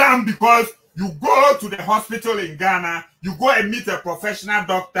are dumb because you go to the hospital in Ghana, you go and meet a professional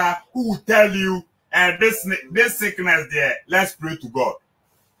doctor who will tell you, this sickness there, let's pray to God.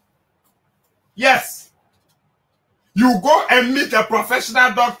 Yes. You go and meet a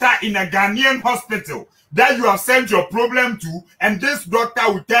professional doctor in a Ghanaian hospital that you have sent your problem to, and this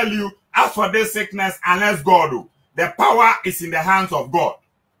doctor will tell you, as for this sickness, unless God do. The power is in the hands of God.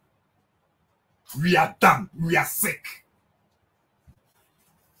 We are dumb. We are sick.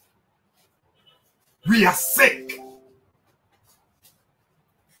 We are sick.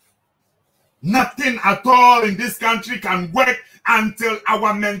 Nothing at all in this country can work until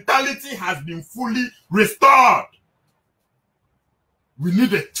our mentality has been fully restored. We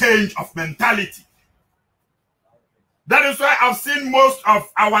need a change of mentality. That is why I've seen most of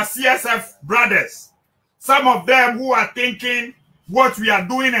our CSF brothers, some of them who are thinking what we are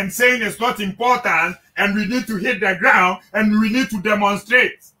doing and saying is not important, and we need to hit the ground and we need to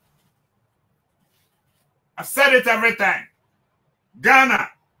demonstrate. I've said it every time. Ghana,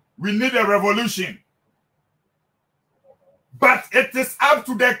 we need a revolution. But it is up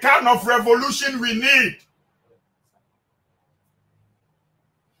to the kind of revolution we need.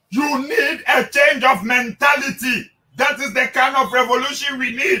 You need a change of mentality. That is the kind of revolution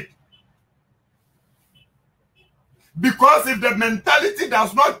we need. Because if the mentality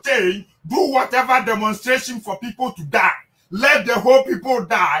does not change, do whatever demonstration for people to die. Let the whole people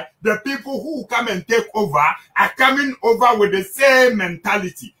die. The people who come and take over are coming over with the same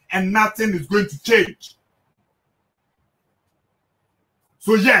mentality, and nothing is going to change.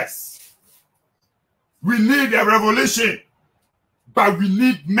 So yes, we need a revolution, but we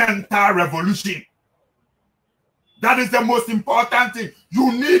need mental revolution. That is the most important thing.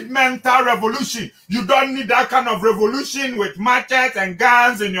 You need mental revolution. You don't need that kind of revolution with machetes and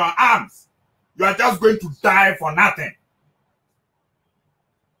guns in your arms. You are just going to die for nothing.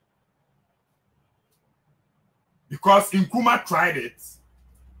 Because Nkrumah tried it.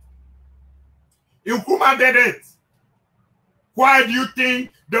 Nkrumah did it. Why do you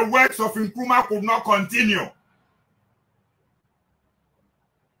think the works of Nkrumah could not continue?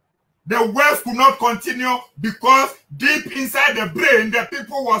 The works could not continue because deep inside the brain, the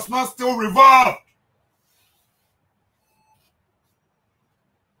people was not still revolved.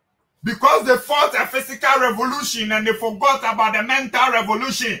 Because they fought a physical revolution and they forgot about the mental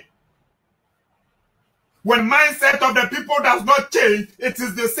revolution. When mindset of the people does not change, it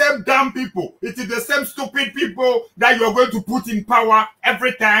is the same dumb people. It is the same stupid people that you are going to put in power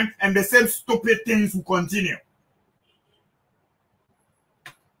every time, and the same stupid things will continue.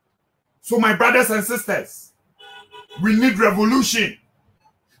 So my brothers and sisters, we need revolution.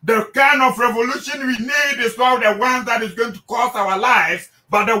 The kind of revolution we need is not the ones that is going to cost our lives,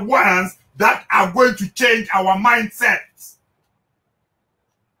 but the ones that are going to change our mindsets.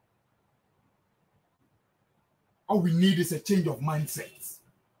 All we need is a change of mindsets.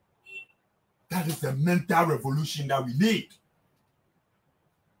 That is the mental revolution that we need.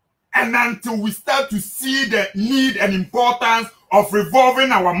 And until we start to see the need and importance of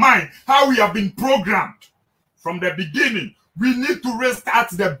revolving our mind, how we have been programmed from the beginning, we need to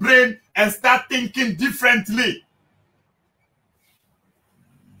restart the brain and start thinking differently.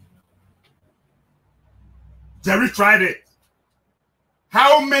 Jerry tried it.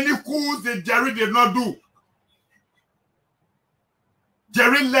 How many coups did Jerry did not do?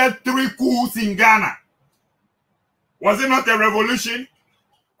 Jerry led 3 coups in Ghana. Was it not a revolution?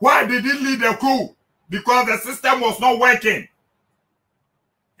 Why did he lead a coup? Because the system was not working.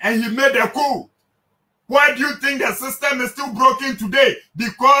 And he made a coup. Why do you think the system is still broken today?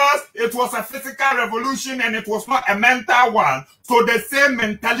 Because it was a physical revolution and it was not a mental one. So the same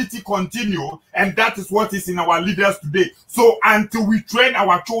mentality continued, and that is what is in our leaders today. So until we train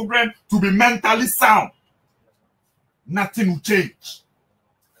our children to be mentally sound, nothing will change.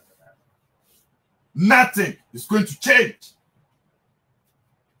 Nothing is going to change.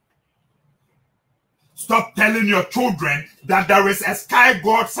 Stop telling your children that there is a sky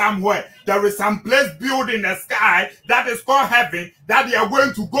God somewhere. There is some place built in the sky that is called heaven that they are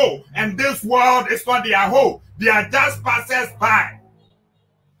going to go. And this world is not their home. They are just passers by.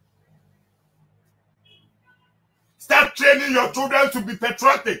 Start training your children to be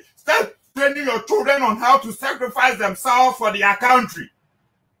patriotic. Start training your children on how to sacrifice themselves for their country.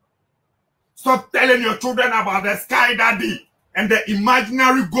 Stop telling your children about the sky daddy and the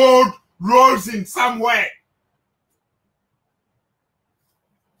imaginary gold rolls in somewhere.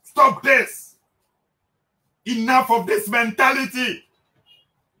 Stop this. Enough of this mentality.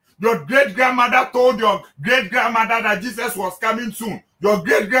 Your great-grandmother told your great-grandmother that Jesus was coming soon. Your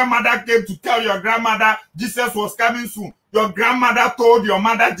great-grandmother came to tell your grandmother Jesus was coming soon. Your grandmother told your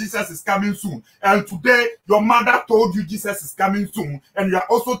mother Jesus is coming soon. And today, your mother told you Jesus is coming soon. And you are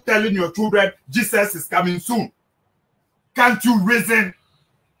also telling your children Jesus is coming soon. Can't you reason?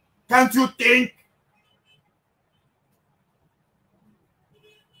 Can't you think?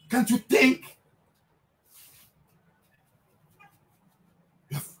 Can't you think?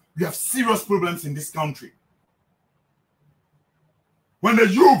 We have serious problems in this country. When the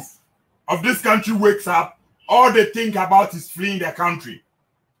youth of this country wakes up, all they think about is fleeing their country.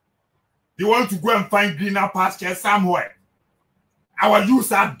 They want to go and find greener pastures somewhere. Our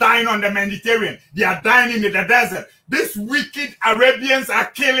youths are dying on the Mediterranean. They are dying in the desert. These wicked Arabians are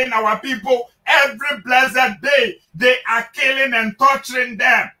killing our people every blessed day. They are killing and torturing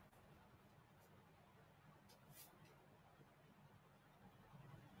them.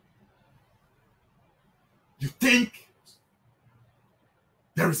 You think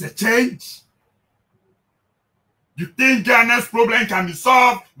there is a change? You think Ghana's problem can be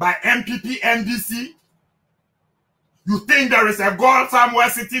solved by MPP, NDC? You think there is a God somewhere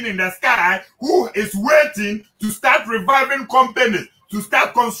sitting in the sky who is waiting to start reviving companies, to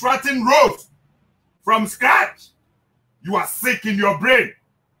start constructing roads from scratch? You are sick in your brain.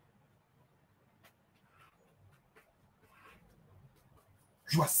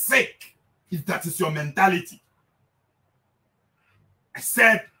 You are sick if that is your mentality. I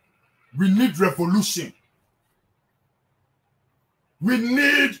said, we need revolution. We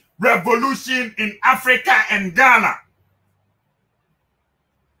need revolution in Africa and Ghana.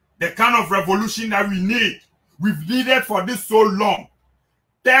 The kind of revolution that we need. We've needed for this so long.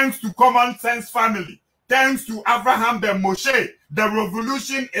 Thanks to Common Sense Family. Thanks to Abraham Ben Moshe. The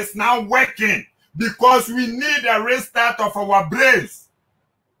revolution is now working because we need a restart of our brains.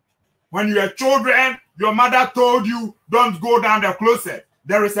 When you were children, your mother told you, don't go down the closet.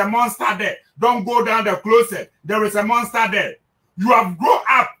 There is a monster there. Don't go down the closet. There is a monster there. You have grown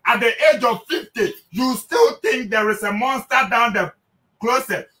up at the age of 50. You still think there is a monster down the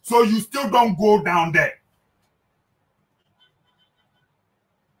closet. So you still don't go down there.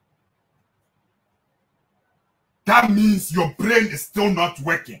 That means your brain is still not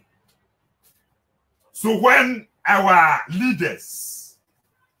working. So when our leaders,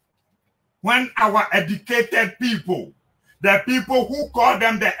 when our educated people, the people who call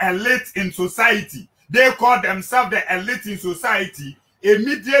them the elite in society, they call themselves the elite in society,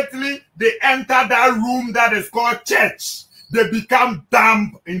 immediately they enter that room that is called church. They become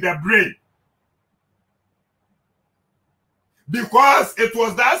dumb in the brain. Because it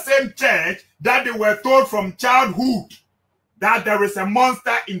was that same church that they were told from childhood that there is a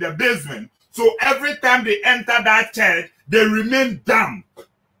monster in the basement. So every time they enter that church, they remain dumb.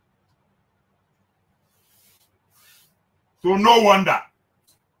 So no wonder.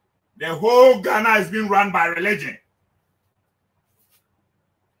 The whole Ghana is being run by religion.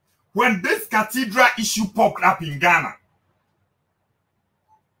 When this cathedral issue popped up in Ghana,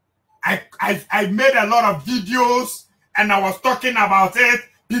 I made a lot of videos and I was talking about it.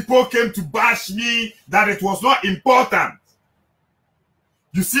 People came to bash me that it was not important.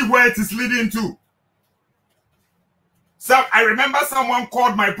 You see where it is leading to. So I remember someone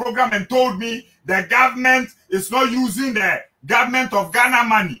called my program and told me the government is not using the government of Ghana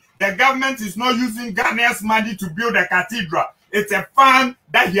money. The government is not using Ghana's money to build a cathedral. It's a fund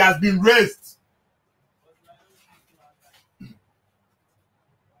that he has been raised.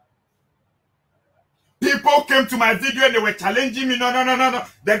 People came to my video and they were challenging me. No.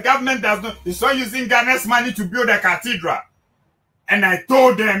 The government is not using Ghana's money to build a cathedral. And I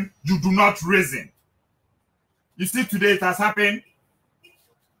told them, you do not reason. You see, today it has happened.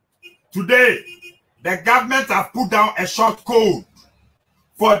 Today, the government has put down a short code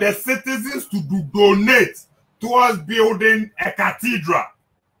for the citizens to donate towards building a cathedral.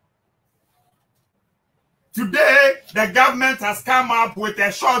 Today, the government has come up with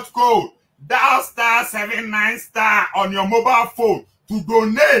a short code. Dial *79* on your mobile phone to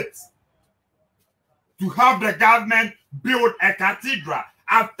donate to have the government build a cathedral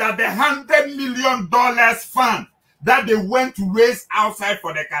after the $100 million fund that they went to raise outside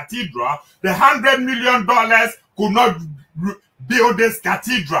for the cathedral. The $100 million could not build this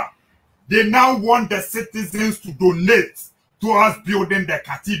cathedral. They now want the citizens to donate towards building the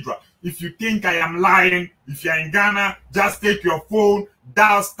cathedral. if you think I am lying, if you're in Ghana, just take your phone,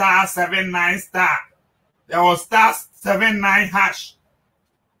 dial *79*. There was *79 hash.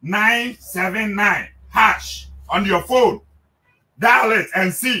 979 hash on your phone. Dial it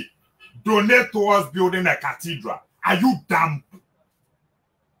and see. Donate towards building a cathedral. Are you dumb?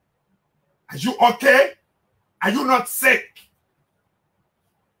 Are you okay? Are you not sick?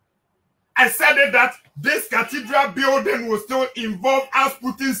 I said it that this cathedral building will still involve us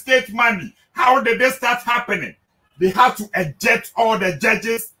putting state money. How did this start happening? They had to eject all the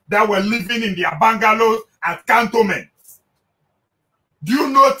judges that were living in their bungalows at cantonments. Do you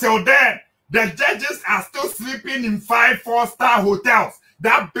know till then, the judges are still sleeping in 5 4-star hotels.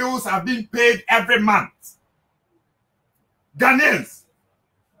 That bills are being paid every month. Ghanaians,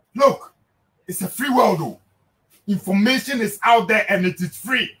 look, it's a free world though. Information is out there and it is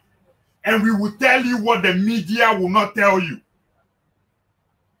free. And we will tell you what the media will not tell you.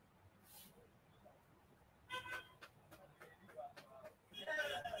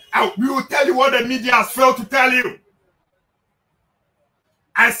 We will tell you what the media has failed to tell you.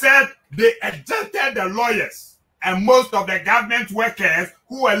 I said they ejected the lawyers and most of the government workers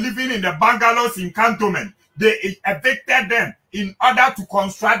who were living in the bungalows in cantonment. They evicted them in order to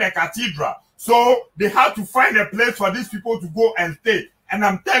construct the cathedral. So they had to find a place for these people to go and stay. And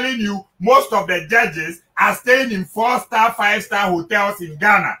I'm telling you, most of the judges are staying in 4-star, 5-star hotels in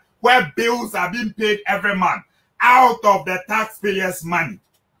Ghana, where bills are being paid every month out of the taxpayers' money.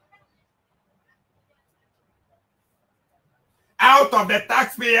 Out of the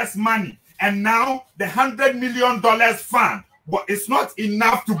taxpayers' money. And now the $100 million fund, but it's not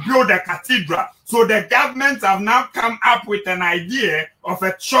enough to build a cathedral. So the government have now come up with an idea of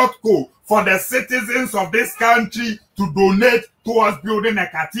a short code for the citizens of this country to donate towards building a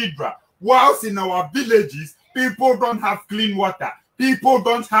cathedral. Whilst in our villages, people don't have clean water. People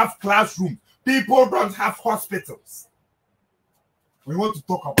don't have classrooms. People don't have hospitals. When you want to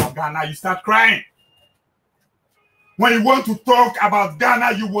talk about Ghana, you start crying. When you want to talk about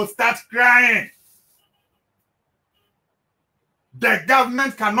Ghana, you will start crying. The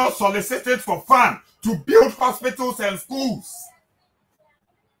government cannot solicit it for funds to build hospitals and schools.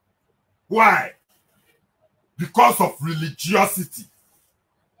 Why? Because of religiosity.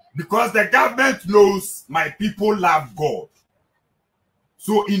 Because the government knows my people love God.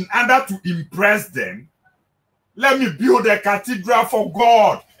 So in order to impress them, let me build a cathedral for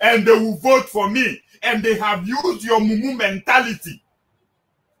God and they will vote for me. And they have used your mumu mentality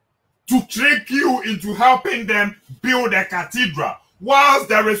to trick you into helping them build a cathedral. Whilst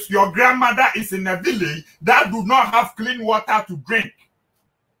there is your grandmother is in a village that do not have clean water to drink.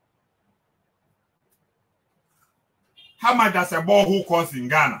 How much does a borehole cost in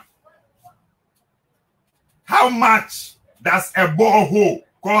Ghana? How much does a borehole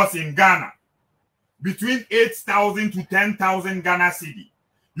cost in Ghana? Between 8,000 to 10,000 Ghana cedi.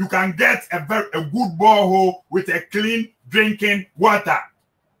 You can get a good borehole with a clean drinking water.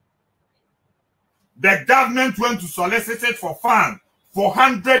 The government went to solicit it for funds for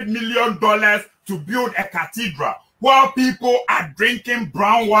 $100 million to build a cathedral while people are drinking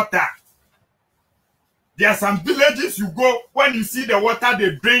brown water. There are some villages you go, when you see the water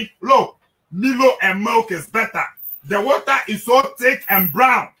they drink, look, Milo and milk is better. The water is so thick and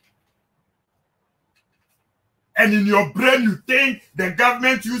brown. And in your brain, you think the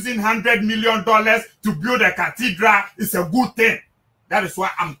government using $100 million to build a cathedral is a good thing. That is why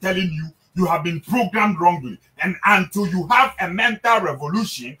I'm telling you, you have been programmed wrongly. And until you have a mental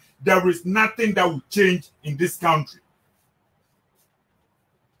revolution, there is nothing that will change in this country.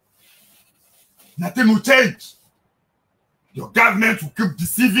 Nothing will change. Your government will keep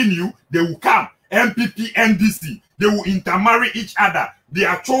deceiving you. They will come. MPP, NDC. They will intermarry each other.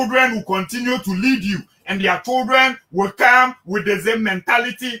 Their children will continue to lead you. And their children will come with the same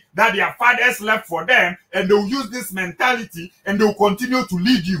mentality that their fathers left for them. And they will use this mentality and they will continue to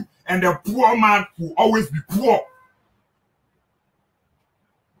lead you. And the poor man will always be poor.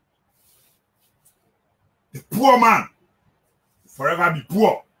 The poor man will forever be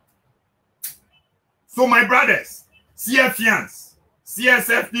poor. So my brothers, CFians,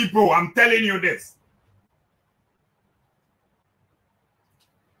 CSF people, I'm telling you this.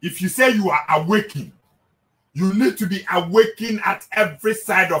 If you say you are awakened, you need to be awakened at every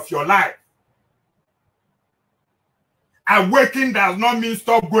side of your life. Awaken does not mean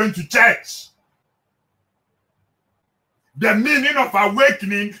stop going to church. The meaning of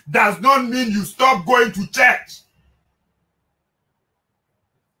awakening does not mean you stop going to church.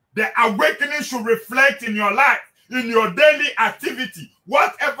 The awakening should reflect in your life, in your daily activity.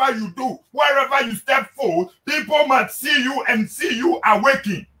 Whatever you do, wherever you step forward, people must see you and see you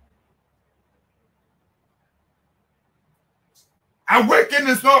awaken. Awakening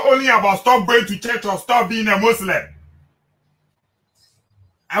is not only about stop going to church or stop being a Muslim.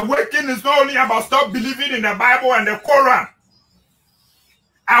 Awakening is not only about stop believing in the Bible and the Quran.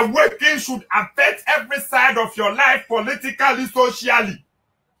 Awakening should affect every side of your life, politically, socially.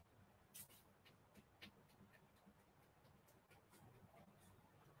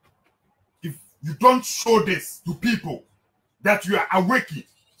 If you don't show this to people that you are awakened,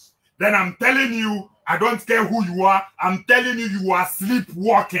 then I'm telling you, I don't care who you are, I'm telling you, you are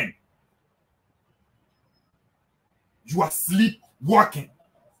sleepwalking. You are sleepwalking.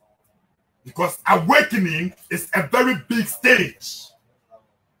 Because awakening is a very big stage.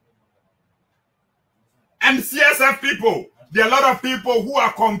 And CSF people, there are a lot of people who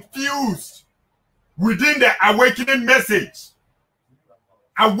are confused within the awakening message.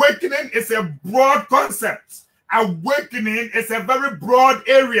 Awakening is a broad concept. Awakening is a very broad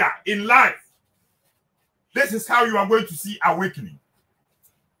area in life. This is how you are going to see awakening.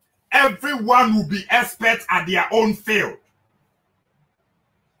 Everyone will be expert at their own field.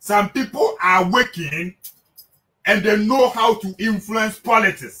 Some people are awakening and they know how to influence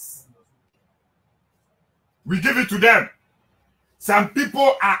politics. We give it to them. Some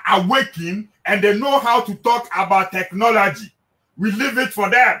people are awakening and they know how to talk about technology. We leave it for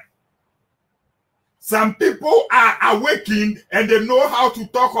them. Some people are awakened and they know how to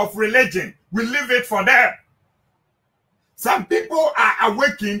talk of religion. We leave it for them. Some people are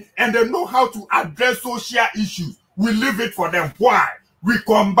awakened and they know how to address social issues. We leave it for them. Why? We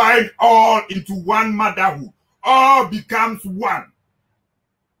combine all into one motherhood. All becomes one.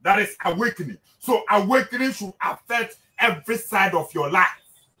 That is awakening. So awakening should affect every side of your life.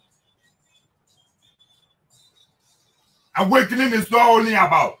 Awakening is not only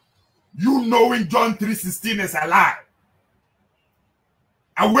about you knowing John 3:16 is a lie.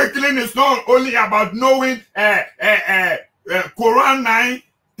 Awakening is not only about knowing Quran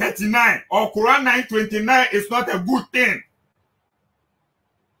 9:39 or Quran 9:29 is not a good thing.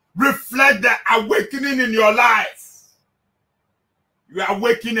 Reflect the awakening in your life. You are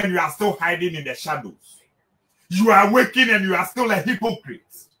awakening and you are still hiding in the shadows. You are awakening and you are still a hypocrite.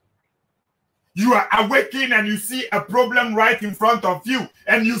 You are awakening and you see a problem right in front of you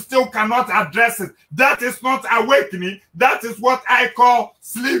and you still cannot address it. That is not awakening. That is what I call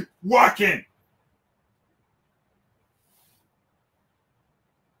sleepwalking.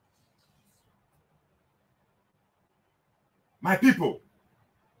 My people,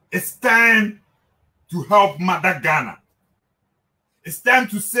 it's time to help Mother Ghana. It's time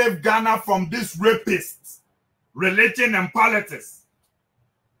to save Ghana from these rapists, religion and politics.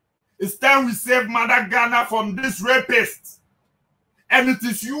 It's time we save Mother Ghana from these rapists. And it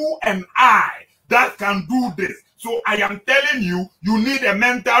is you and I that can do this. So I am telling you, you need a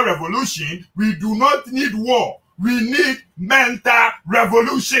mental revolution. We do not need war. We need mental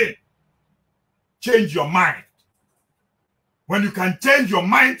revolution. Change your mind. When you can change your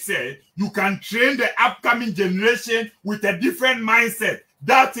mindset, you can train the upcoming generation with a different mindset.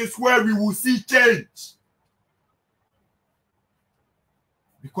 That is where we will see change.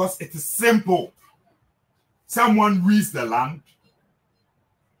 Because it is simple. Someone weeds the land.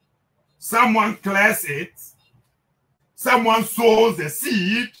 Someone clears it. Someone sows the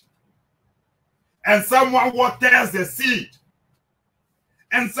seed. And someone waters the seed.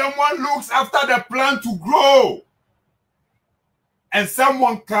 And someone looks after the plant to grow. And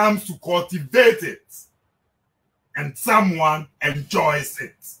someone comes to cultivate it. And someone enjoys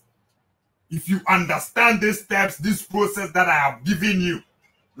it. If you understand these steps, this process that I have given you,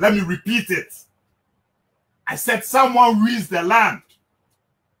 let me repeat it. I said someone weeds the land.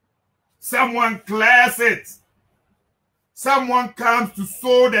 Someone clears it. Someone comes to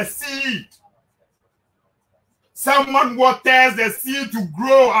sow the seed. Someone waters the seed to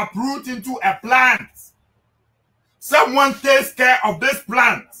grow, uproot into a plant. Someone takes care of this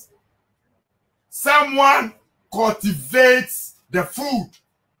plant. Someone cultivates the food.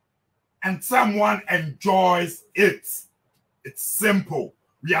 And someone enjoys it. It's simple.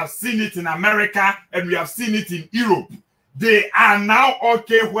 We have seen it in America and we have seen it in Europe. They are now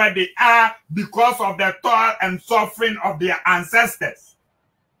okay where they are because of the toil and suffering of their ancestors.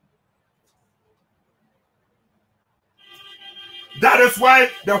 That is why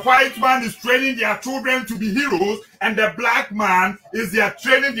the white man is training their children to be heroes and the black man is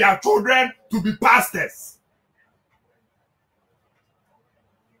training their children to be pastors.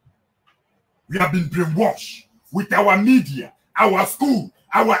 We have been brainwashed with our media, our school,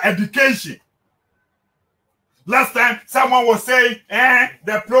 our education. Last time, someone was saying,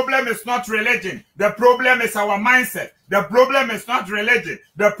 the problem is not religion. The problem is our mindset. The problem is not religion.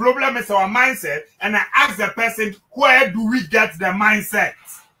 The problem is our mindset. And I ask the person, where do we get the mindset?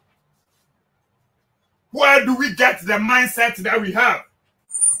 Where do we get the mindset that we have?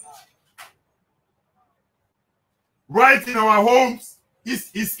 Right in our homes,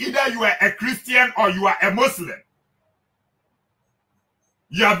 it's either you are a Christian or you are a Muslim.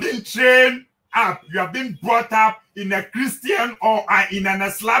 You have been trained up, you have been brought up in a Christian or in an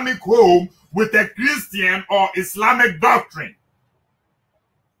Islamic home with a Christian or Islamic doctrine.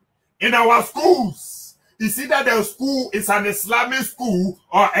 In our schools, it's either the school is an Islamic school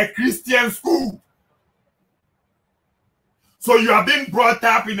or a Christian school. So you have been brought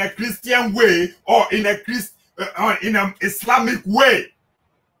up in a Christian way or in an Islamic way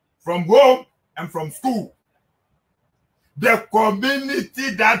from home and from school. The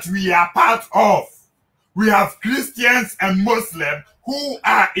community that we are part of, we have Christians and Muslims who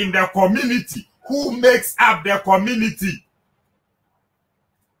are in the community, who makes up the community.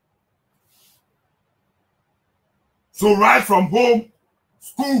 So right from home,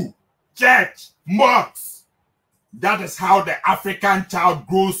 school, church, mosques, that is how the African child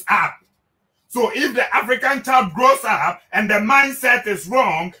grows up. So if the African child grows up and the mindset is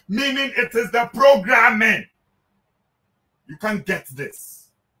wrong, meaning it is the programming, you can't get this.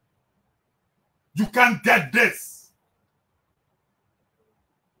 You can't get this.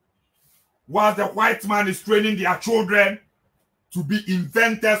 While the white man is training their children to be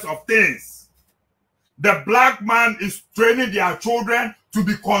inventors of things, the black man is training their children to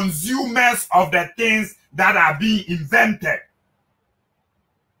be consumers of the things that are being invented.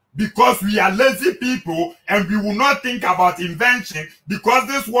 Because we are lazy people and we will not think about invention, because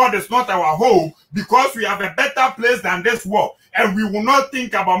this world is not our home, because we have a better place than this world, and we will not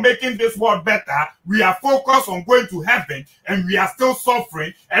think about making this world better. We are focused on going to heaven and we are still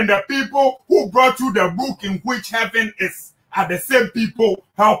suffering, and the people who brought you the book in which heaven is are the same people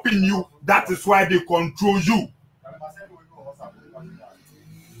helping you. That is why they control you.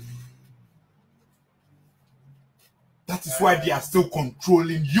 That is why they are still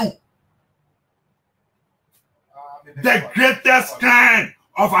controlling you. The greatest crime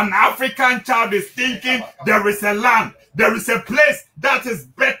of an African child is thinking there is a land, there is a place that is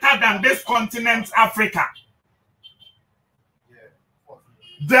better than this continent, Africa.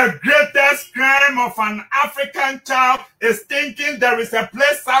 The greatest crime of an African child is thinking there is a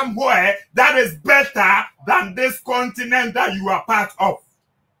place somewhere that is better than this continent that you are part of.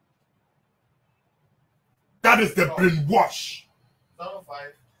 That is the brainwash.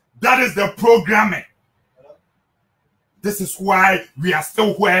 That is the programming. This is why we are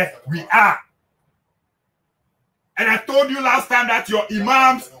still where we are. And I told you last time that your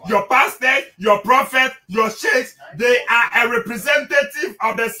imams, your pastors, your prophets, your sheikhs, they are a representative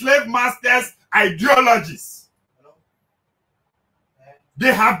of the slave masters' ideologies.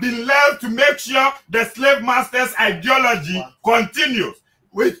 They have been left to make sure the slave masters' ideology continues.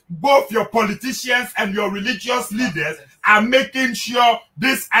 With both your politicians and your religious leaders are making sure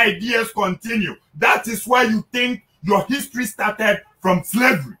these ideas continue. That is why you think your history started from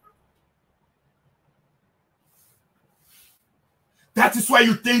slavery. That is why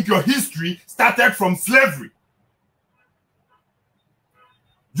you think your history started from slavery.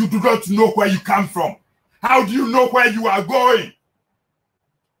 You do not know where you come from. How do you know where you are going?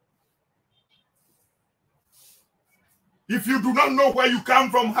 If you do not know where you come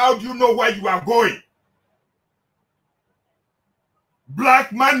from, how do you know where you are going?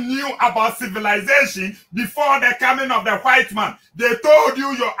 Black man knew about civilization before the coming of the white man. They told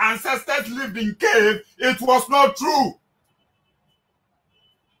you your ancestors lived in cave. It was not true.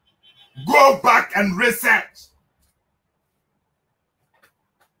 Go back and research.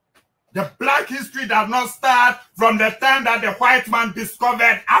 The black history does not start from the time that the white man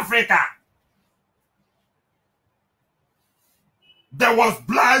discovered Africa. There was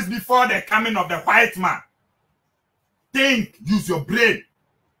blacks before the coming of the white man. Think, use your brain.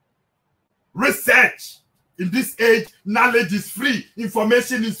 Research. In this age, knowledge is free.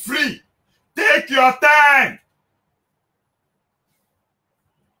 Information is free. Take your time.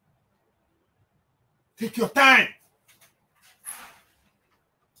 Take your time.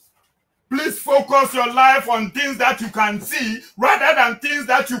 Please focus your life on things that you can see rather than things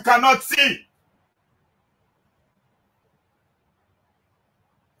that you cannot see.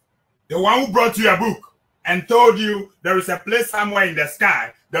 The one who brought you a book and told you there is a place somewhere in the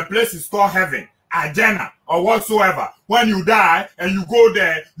sky, the place is called heaven, Ajana, or whatsoever. When you die and you go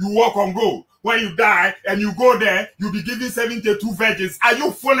there, you walk on gold. When you die and you go there, you'll be given 72 virgins. Are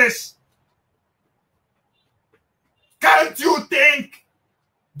you foolish? Can't you think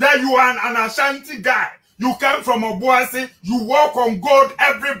that you are an Ashanti guy? You came from Obuasi. You walk on gold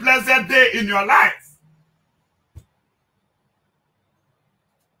every blessed day in your life.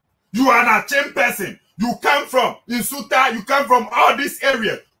 You are an Achim person. You come from Insuta. You come from all these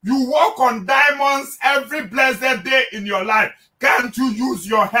areas. You walk on diamonds every blessed day in your life. Can't you use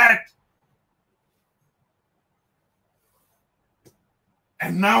your head?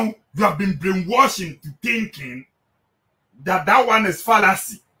 And now you have been brainwashed into thinking that that one is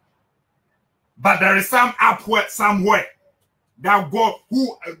fallacy. But there is some upward somewhere that God,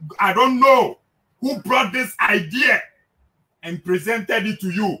 who I don't know, who brought this idea and presented it to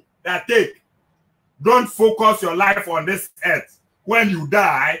you. That don't focus your life on this earth. When you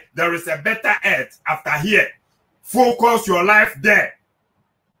die, there is a better earth after here. Focus your life there.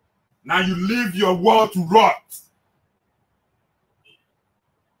 Now you leave your world to rot.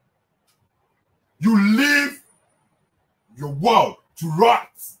 You leave your world to rot.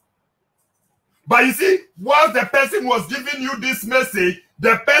 But you see, while the person was giving you this message,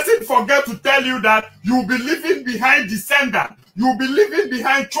 the person forgot to tell you that you'll be leaving behind descendants. You'll be leaving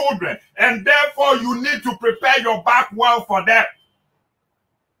behind children. And therefore, you need to prepare your back well for them.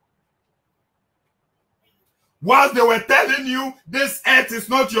 While they were telling you this earth is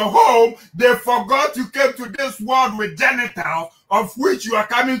not your home, they forgot you came to this world with genitals of which you are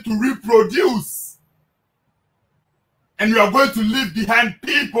coming to reproduce. And you are going to leave behind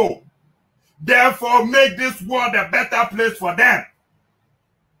people. Therefore, make this world a better place for them.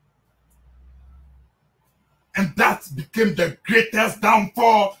 And that became the greatest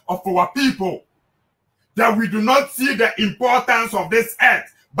downfall of our people. That we do not see the importance of this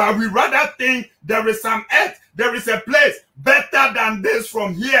earth, but we rather think there is some earth, there is a place better than this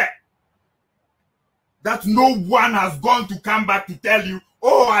from here. That no one has gone to come back to tell you,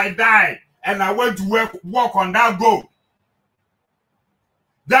 oh, I died and I went to walk on that gold.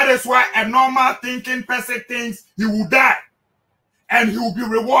 That is why a normal thinking person thinks he will die and he will be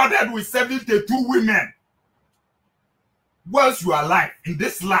rewarded with 72 women. Once you are alive in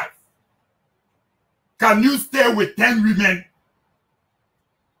this life, can you stay with 10 women?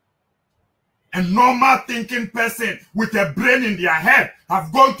 A normal thinking person with a brain in their head,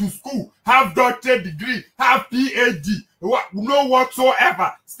 have gone to school, have doctorate degree, have PhD, no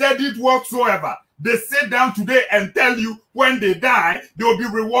whatsoever, studied whatsoever. They sit down today and tell you when they die, they will be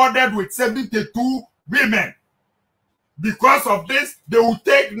rewarded with 72 women. Because of this, they will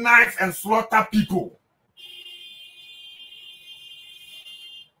take knife and slaughter people.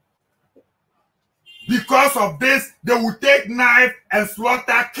 Because of this, they will take knife and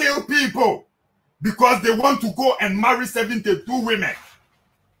slaughter, kill people. Because they want to go and marry 72 women.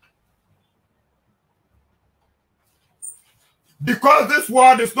 Because this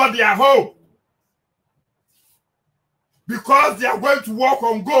world is not their home. Because they are going to walk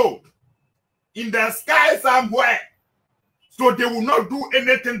on gold in the sky somewhere. So they will not do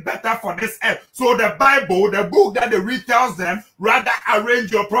anything better for this earth. So the Bible, the book that they read, tells them, rather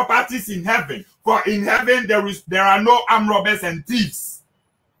arrange your properties in heaven. For in heaven there are no armed robbers and thieves.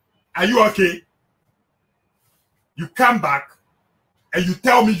 Are you okay? You come back and you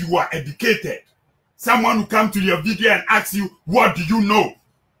tell me you are educated. Someone will come to your video and ask you, what do you know?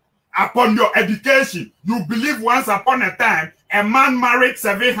 Upon your education, you believe once upon a time, a man married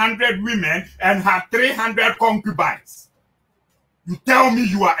 700 women and had 300 concubines. You tell me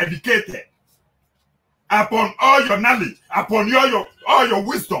you are educated. Upon all your knowledge, upon all your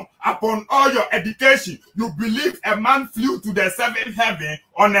wisdom, upon all your education, you believe a man flew to the seventh heaven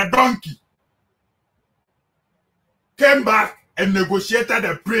on a donkey. Came back and negotiated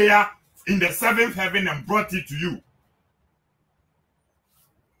a prayer in the seventh heaven and brought it to you.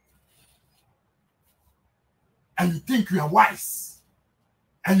 And you think you are wise.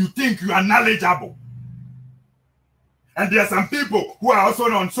 And you think you are knowledgeable. And there are some people who are also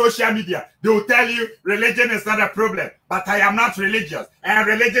on social media. They will tell you religion is not a problem, but I am not religious. And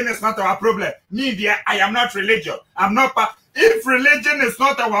religion is not our problem. Me, dear, I am not religious. I'm not part. If religion is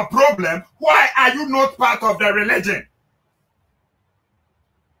not our problem, why are you not part of the religion?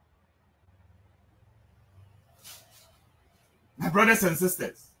 My brothers and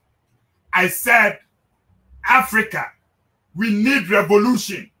sisters, I said, Africa, we need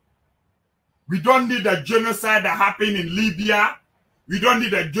revolution. We don't need a genocide that happened in Libya. We don't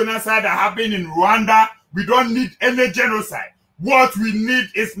need a genocide that happened in Rwanda. We don't need any genocide. What we need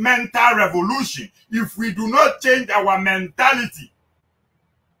is mental revolution. If we do not change our mentality,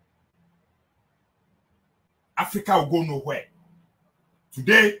 Africa will go nowhere.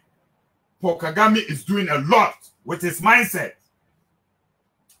 Today, Paul Kagame is doing a lot with his mindset.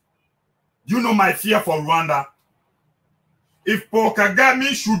 You know my fear for Rwanda. If Paul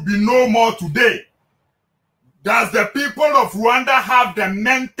Kagame should be no more today, Does the people of Rwanda have the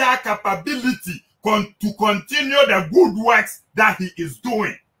mental capability to continue the good works that he is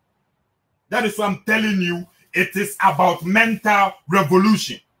doing? That is what I'm telling you. It is about mental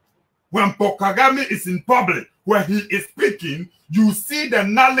revolution. When Paul Kagame is in public, where he is speaking, you see the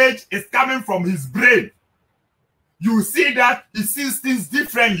knowledge is coming from his brain. You see that he sees things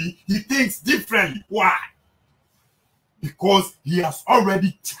differently, he thinks differently. Why? Because he has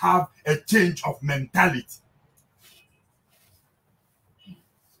already had a change of mentality.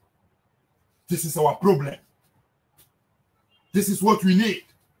 This is our problem. This is what we need.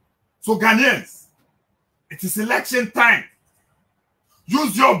 So Ghanaians, it is election time.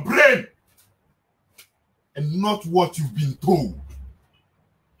 Use your brain and not what you've been told.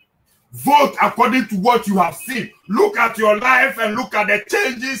 Vote according to what you have seen. Look at your life and look at the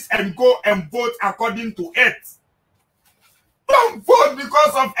changes and go and vote according to it. Don't vote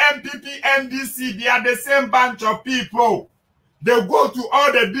because of MPP, NDC. They are the same bunch of people. They go to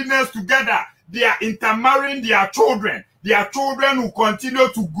all the dinners together. They are intermarrying their children. Their children will continue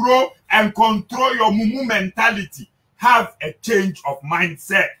to grow and control your mumu mentality. Have a change of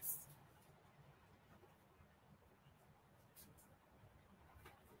mindset.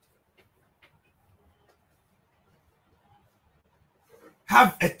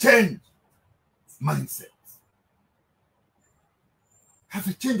 Have a change of mindset. Have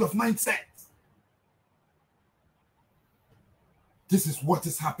a change of mindset. This is what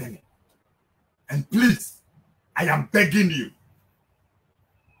is happening. And please, I am begging you.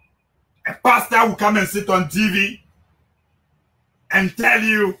 A pastor will come and sit on TV and tell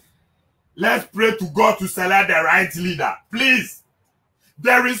you, let's pray to God to select the right leader. Please.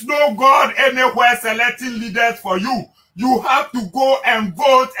 There is no God anywhere selecting leaders for you. You have to go and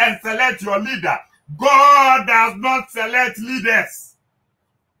vote and select your leader. God does not select leaders.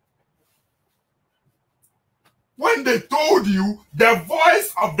 When they told you the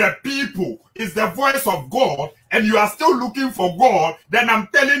voice of the people is the voice of God and you are still looking for God, then I'm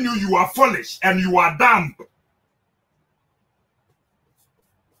telling you, you are foolish and you are dumb.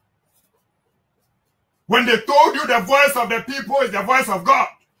 When they told you the voice of the people is the voice of God,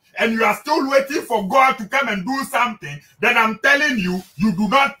 and you are still waiting for God to come and do something, then I'm telling you, you do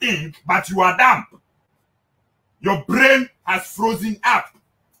not think, but you are dumb. Your brain has frozen up.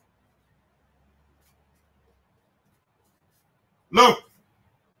 Look,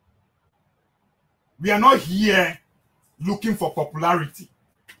 we are not here looking for popularity.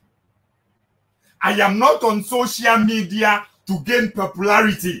 I am not on social media to gain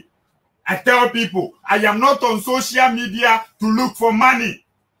popularity. I tell people, I am not on social media to look for money.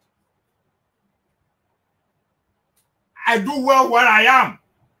 I do well where I am.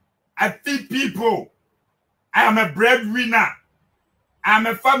 I feed people. I am a breadwinner. I am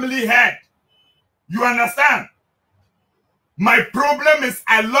a family head. You understand? My problem is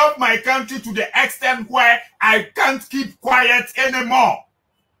I love my country to the extent where I can't keep quiet anymore.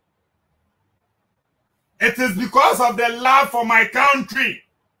 It is because of the love for my country.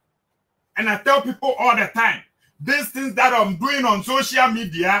 And I tell people all the time, these things that I'm doing on social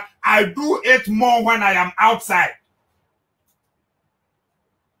media, I do it more when I am outside.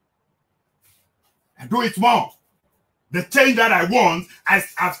 I do it more. The change that I want,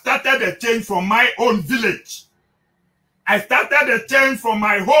 I've started a change from my own village. I started a change from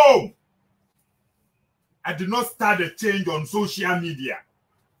my home. I did not start a change on social media.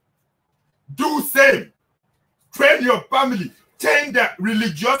 Do same. Train your family. Change the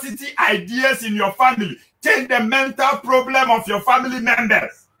religiosity ideas in your family. Change the mental problem of your family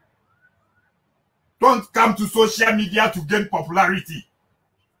members. Don't come to social media to gain popularity.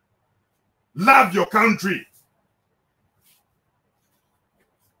 Love your country.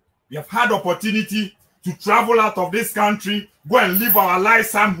 We have had opportunity to travel out of this country, go and live our life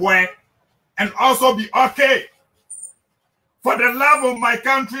somewhere, and also be okay. For the love of my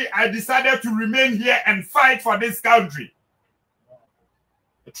country, I decided to remain here and fight for this country.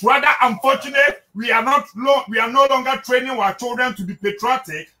 It's rather unfortunate we are no longer training our children to be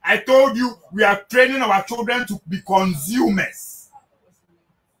patriotic. I told you we are training our children to be consumers.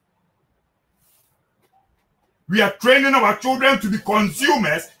 We are training our children to be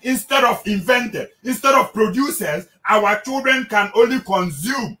consumers instead of inventors. Instead of producers, our children can only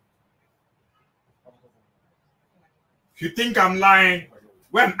consume. If you think I'm lying,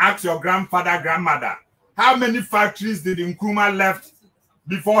 go and ask your grandfather, grandmother, how many factories did Nkrumah left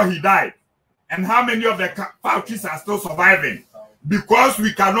before he died? And how many of the factories are still surviving? Because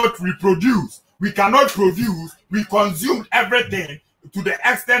we cannot reproduce, we cannot produce, we consumed everything to the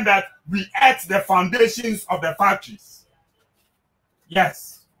extent that we ate the foundations of the factories.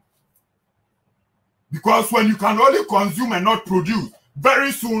 Yes. Because when you can only consume and not produce,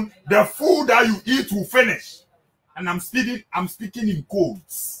 very soon the food that you eat will finish. And I'm speaking in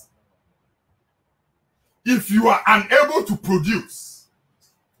codes. If you are unable to produce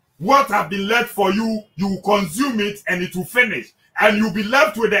what have been left for you, you will consume it and it will finish. And you'll be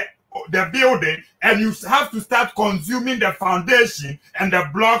left with the building, and you have to start consuming the foundation and the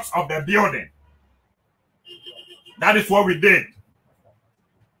blocks of the building. That is what we did.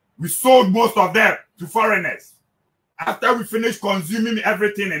 We sold most of them to foreigners. After we finished consuming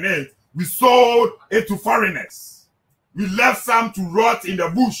everything in it, we sold it to foreigners. We left some to rot in the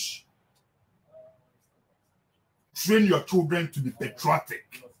bush. Train your children to be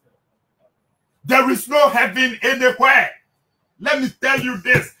patriotic. There is no heaven anywhere. Let me tell you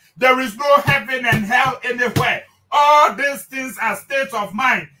this. There is no heaven and hell anywhere. All these things are states of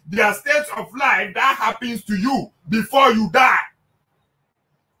mind. They are states of life that happens to you before you die.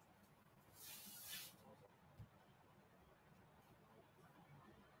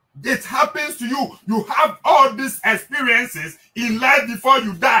 It happens to you. You have all these experiences in life before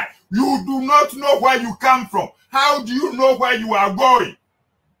you die. You do not know where you come from. How do you know where you are going?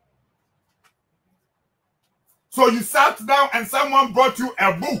 So you sat down and someone brought you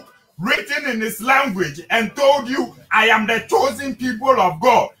a book written in this language and told you, I am the chosen people of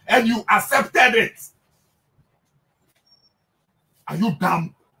God, and you accepted it. Are you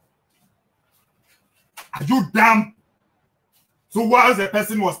dumb? Are you dumb? So whilst the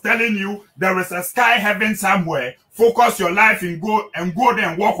person was telling you there is a sky heaven somewhere, focus your life in gold and go there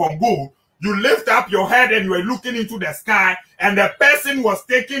and walk on gold, you lift up your head and you are looking into the sky, and the person was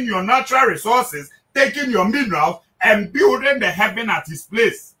taking your natural resources, taking your minerals, and building the heaven at his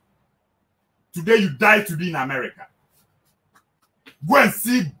place. Today you die today in America. Go and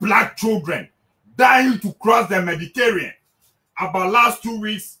see black children dying to cross the Mediterranean. About last 2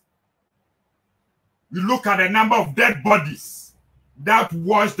 weeks, you look at the number of dead bodies that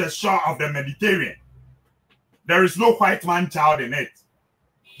wash the shore of the Mediterranean. There is no white man child in it.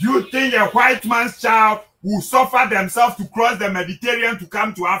 Do you think a white man's child will suffer themselves to cross the Mediterranean to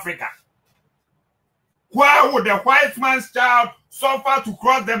come to Africa? Why would the white man's child suffer to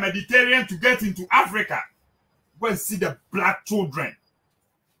cross the Mediterranean to get into Africa? Go and see the black children.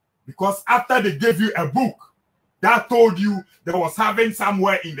 Because after they gave you a book that told you there was heaven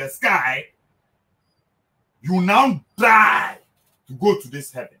somewhere in the sky, you now die to go to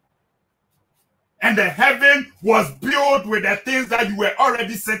this heaven. And the heaven was built with the things that you were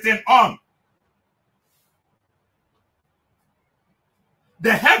already sitting on.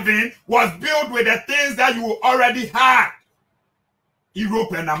 The heaven was built with the things that you already had.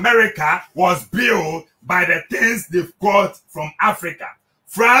 Europe and America was built by the things they've got from Africa.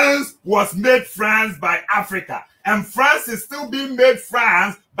 France was made France by Africa. And France is still being made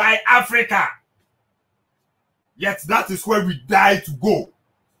France by Africa. Yet that is where we die to go.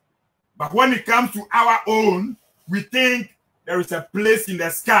 But when it comes to our own, we think there is a place in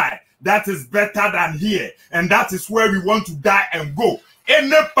the sky that is better than here. And that is where we want to die and go.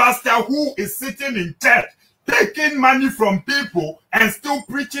 Any pastor who is sitting in church, taking money from people and still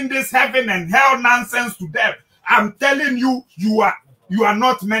preaching this heaven and hell nonsense to them, I'm telling you, you are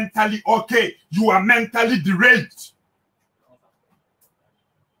not mentally okay. You are mentally deranged.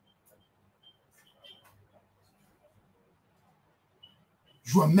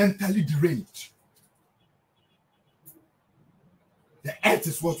 You are mentally deranged. The earth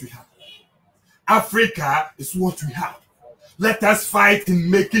is what we have. Africa is what we have. Let us fight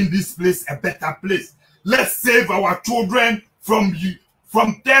in making this place a better place. Let's save our children from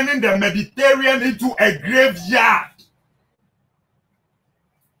turning the Mediterranean into a graveyard.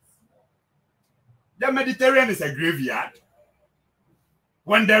 The Mediterranean is a graveyard.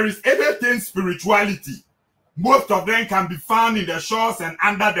 When there is anything spirituality, most of them can be found in the shores and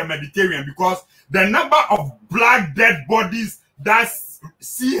under the Mediterranean, because the number of black dead bodies that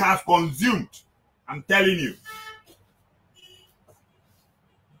sea has consumed, I'm telling you,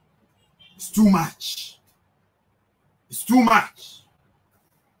 it's too much. It's too much.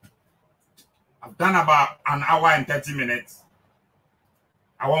 I've done about an hour and 30 minutes.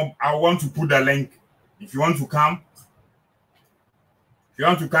 I want to put the link. If you want to come,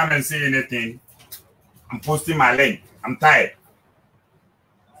 and say anything, I'm posting my link. I'm tired.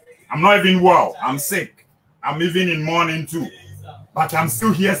 I'm not even well. I'm sick. I'm even in mourning too. But I'm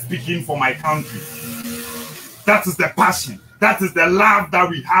still here speaking for my country. That is the passion. That is the love that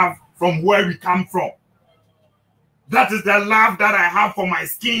we have from where we come from. That is the love that I have for my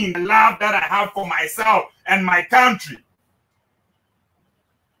skin, the love that I have for myself and my country.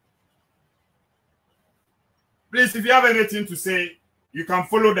 Please, if you have anything to say, You can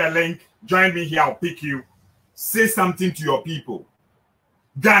follow the link. Join me here. I'll pick you. Say something to your people.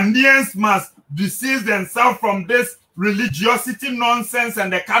 Ghanaians must distance themselves from this religiosity nonsense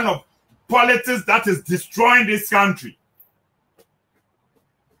and the kind of politics that is destroying this country.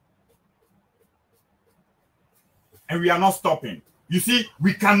 And we are not stopping. You see,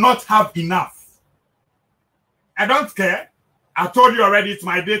 we cannot have enough. I don't care. I told you already, it's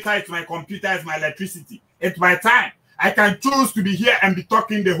my data, it's my computer, it's my electricity. It's my time. I can choose to be here and be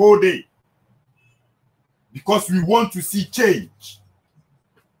talking the whole day. Because we want to see change.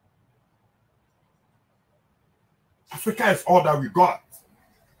 Africa is all that we got.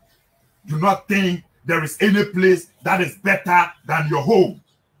 Do not think there is any place that is better than your home.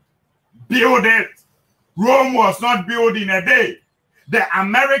 Build it. Rome was not built in a day. The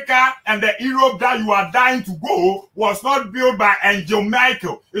America and the Europe that you are dying to go was not built by Angel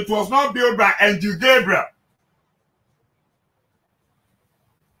Michael. It was not built by Angel Gabriel.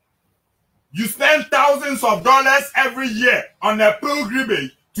 You spend thousands of dollars every year on a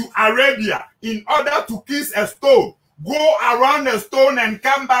pilgrimage to Arabia in order to kiss a stone. Go around a stone and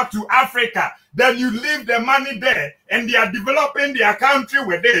come back to Africa. Then you leave the money there and they are developing their country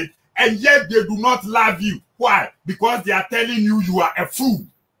with it. And yet they do not love you. Why? Because they are telling you you are a fool.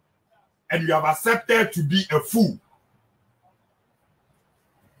 And you have accepted to be a fool.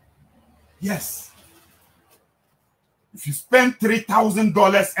 Yes. If you spend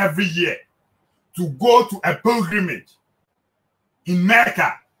 $3,000 every year to go to a pilgrimage in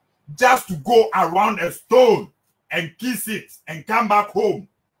Mecca, just to go around a stone and kiss it and come back home,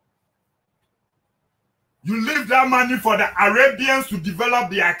 you leave that money for the Arabians to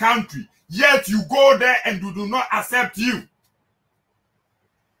develop their country, yet you go there and they do not accept you.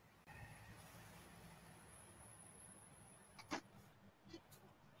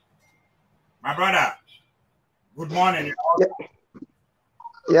 My brother, good morning.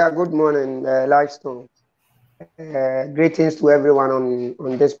 Yeah, good morning, Livestone. Greetings to everyone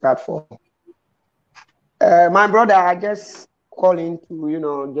on this platform. My brother, I just calling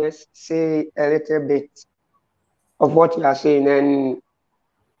to, just say a little bit of what you are saying. And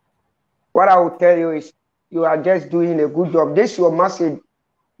what I will tell you is you are just doing a good job. This your message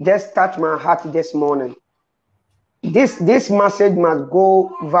just touched my heart this morning. This message must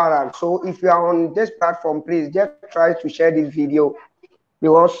go viral. So if you are on this platform, please just try to share this video,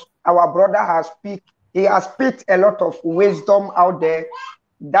 because our brother has speak a lot of wisdom out there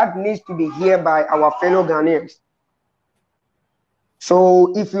that needs to be heard by our fellow Ghanaians.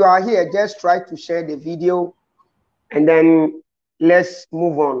 So if you are here, just try to share the video and then let's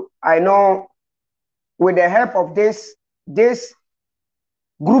move on. I know with the help of this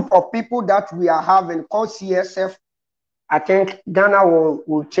group of people that we are having called CSF, I think Ghana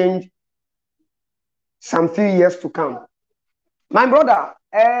will change some few years to come. My brother,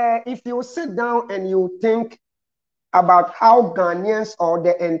 if you sit down and you think about how Ghanaians or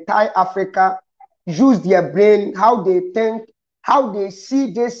the entire Africa use their brain, how they think, how they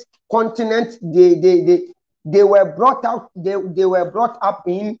see this continent they were brought out, they were brought up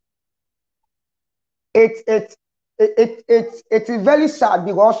in, it is very sad,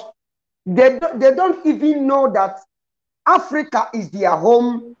 because they don't even know that Africa is their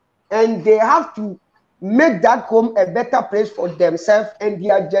home, and they have to make that home a better place for themselves and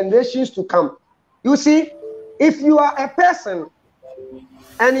their generations to come. You see, if you are a person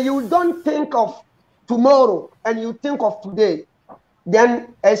and you don't think of tomorrow and you think of today,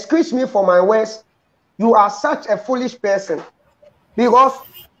 then excuse me for my words, you are such a foolish person. Because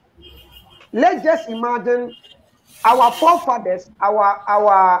let's just imagine our forefathers,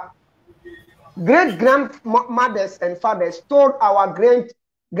 our great grandmothers and fathers told our great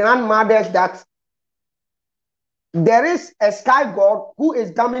grandmothers that there is a sky god who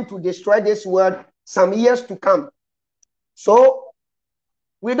is coming to destroy this world some years to come. So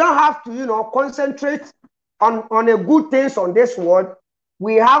we don't have to, concentrate on the good things on this world.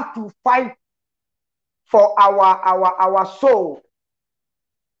 We have to fight for our soul.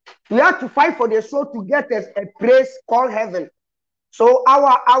 We have to fight for the soul to get us a place called heaven. So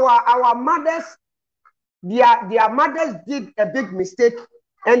our mothers, their mothers did a big mistake,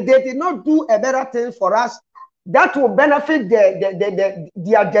 and they did not do a better thing for us that will benefit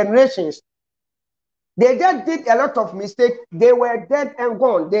their generations. They just did a lot of mistakes. They were dead and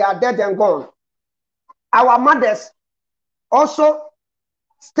gone. They are dead and gone. Our mothers also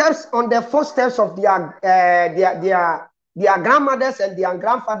steps on the footsteps of their grandmothers and their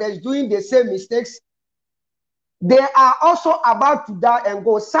grandfathers doing the same mistakes. They are also about to die and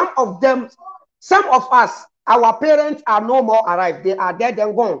go. Some of us, our parents are no more alive. They are dead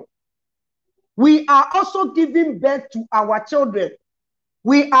and gone. We are also giving birth to our children.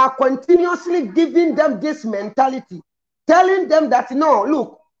 we are continuously giving them this mentality, telling them that, no,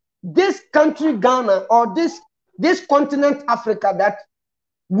 look, this country Ghana or this continent Africa that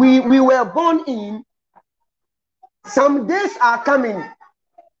we were born in, some days are coming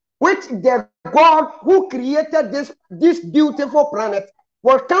which the God who created this beautiful planet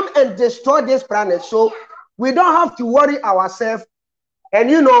will come and destroy this planet. So we don't have to worry ourselves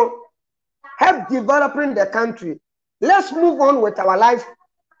and, you know, help developing the country. Let's move on with our life.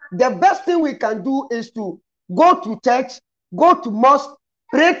 The best thing we can do is to go to church, go to mosque,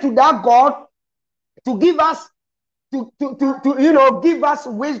 pray to that God to give us give us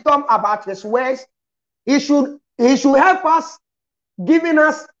wisdom about his ways. He should help us, giving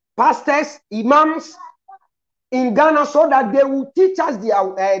us pastors, imams in Ghana, so that they will teach us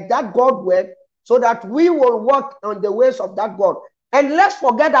that God word, so that we will walk on the ways of that God. And let's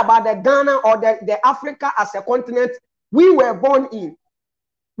forget about the Ghana or the Africa as a continent we were born in.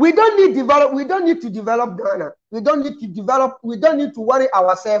 We don't need to develop Ghana. We don't need to worry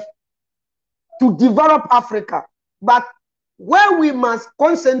ourselves to develop Africa. But where we must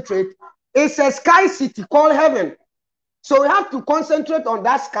concentrate is a sky city called heaven. So we have to concentrate on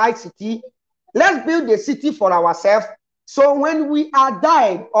that sky city. Let's build a city for ourselves. So when we are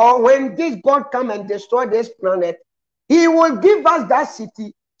dying, or when this God come and destroy this planet, he will give us that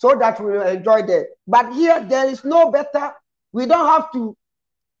city so that we will enjoy it. But here there is no better. We don't have to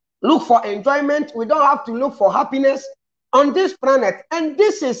look for enjoyment. We don't have to look for happiness on this planet. And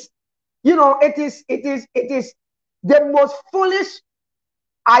this is, it is the most foolish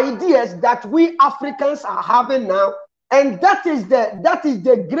ideas that we Africans are having now. And that is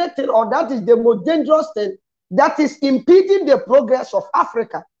the great thing, or that is the most dangerous thing that is impeding the progress of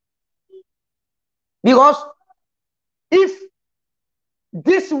Africa. Because if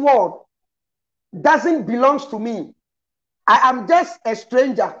this world doesn't belong to me, I am just a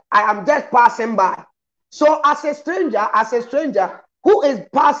stranger. I am just passing by. So as a stranger who is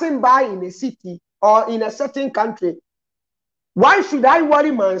passing by in a city or in a certain country, why should I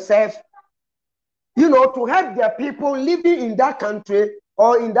worry myself, to help the people living in that country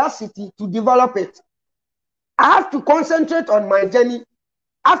or in that city to develop it? I have to concentrate on my journey.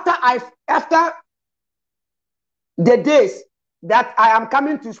 After the days that I am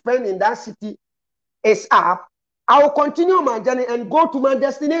coming to spend in that city is up, I will continue my journey and go to my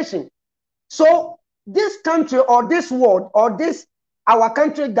destination. So this country or this world or our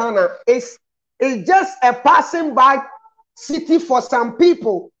country Ghana is just a passing by city for some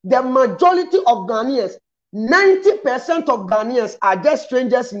people. The majority of Ghanaians, 90% of Ghanaians are just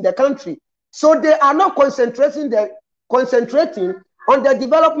strangers in the country. So they are not concentrating on the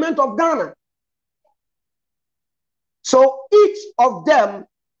development of Ghana. So each of them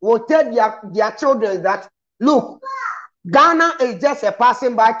will tell their children that, look, Ghana is just a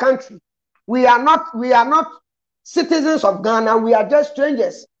passing by country. We are not citizens of Ghana. We are just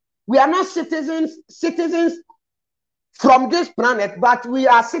strangers. We are not citizens from this planet, but we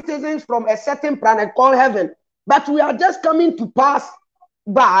are citizens from a certain planet called heaven. But we are just coming to pass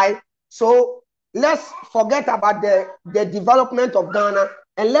by. So let's forget about the development of Ghana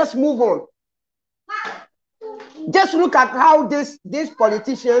and let's move on. Just look at how these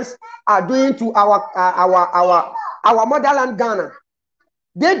politicians are doing to our motherland Ghana.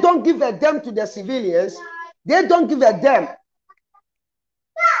 They don't give a damn to the civilians. They don't give a damn.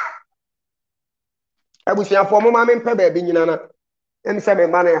 They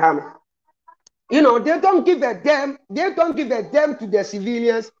don't give a damn. They don't give a damn to the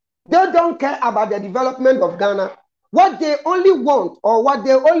civilians. They don't care about the development of Ghana. What they only want, or what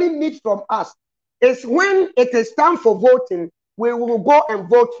they only need from us, is when it is time for voting, we will go and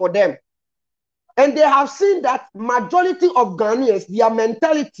vote for them. And they have seen that majority of Ghanaians, their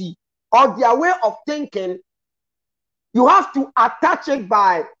mentality or their way of thinking, you have to attach it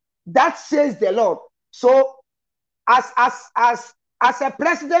by that says the Lord. So as a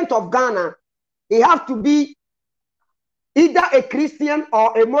president of Ghana, he has to be either a Christian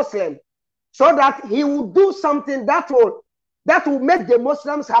or a Muslim, so that he will do something that will make the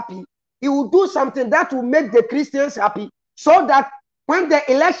Muslims happy. He will do something that will make the Christians happy, so that when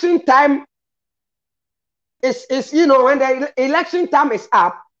the election time is when the election time is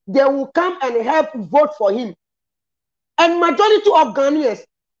up, they will come and help vote for him. And majority of Ghanaians,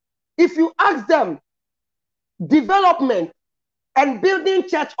 if you ask them, development and building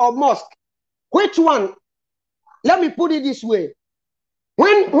church or mosque, which one? Let me put it this way.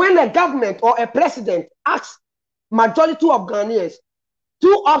 When a government or a president asks majority of Ghanaians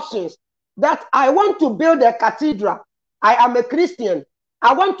two options, that I want to build a cathedral, I am a Christian,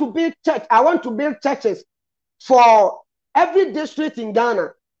 I want to build church, I want to build churches for every district in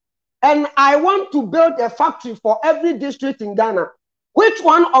Ghana, and I want to build a factory for every district in Ghana, which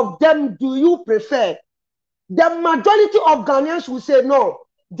one of them do you prefer? The majority of Ghanaians will say, no,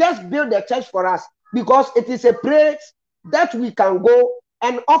 just build a church for us, because it is a place that we can go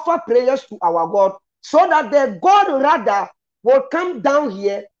and offer prayers to our God, so that the God rather will come down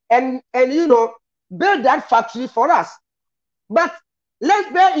here and you know, build that factory for us. But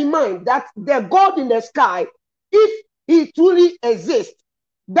let's bear in mind that the God in the sky, if he truly exists,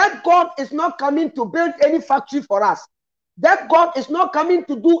 that God is not coming to build any factory for us. That God is not coming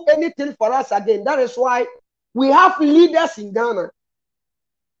to do anything for us again. That is why we have leaders in Ghana.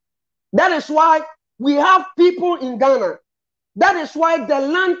 That is why we have people in Ghana. That is why the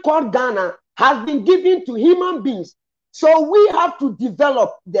land called Ghana has been given to human beings. So we have to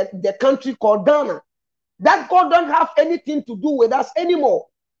develop the country called Ghana. That God don't have anything to do with us anymore.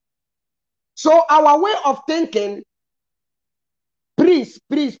 So our way of thinking, please,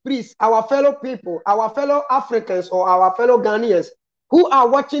 our fellow people, our fellow Africans or our fellow Ghanaians who are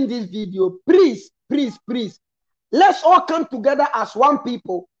watching this video, please, let's all come together as one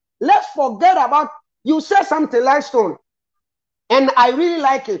people. Let's forget about, you said something like Stone, and I really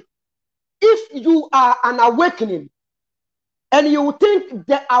like it. If you are an awakening, and you think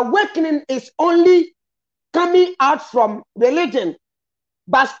the awakening is only coming out from religion,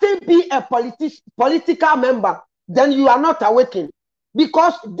 but still be a political member, then you are not awakened.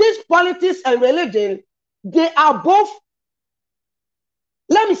 Because this politics and religion, they are both,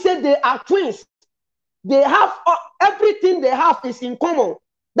 let me say they are twins. They have, everything they have is in common.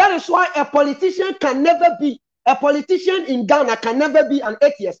 That is why a politician can never be, a politician in Ghana can never be an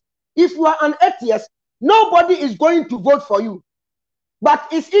atheist. If you are an atheist, nobody is going to vote for you. But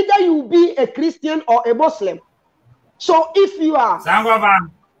it's either you be a Christian or a Muslim. So if you are... Sangova.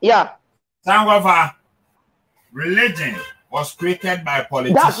 Yeah. Sangova. Religion was created by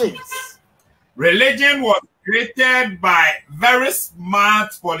politicians. Religion was created by very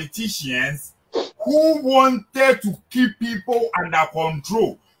smart politicians who wanted to keep people under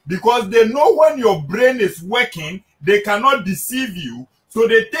control, because they know when your brain is working, they cannot deceive you. So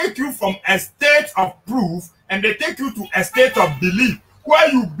they take you from a state of proof and they take you to a state of belief, where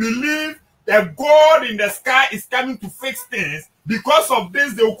you believe that God in the sky is coming to fix things. Because of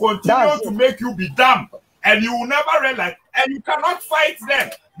this, they will continue to make you be dumb, and you will never realize, and you cannot fight them,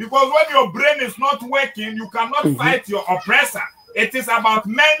 because when your brain is not working, you cannot fight your oppressor. It is about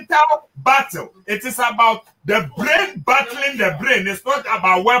mental battle. It is about the brain battling the brain. It's not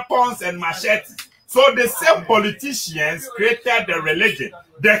about weapons and machetes. So the same politicians created the religion.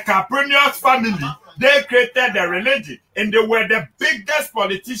 The Caprinius family, they created the religion, and they were the biggest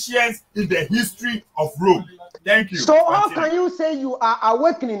politicians in the history of Rome. Thank you. So how can you say you are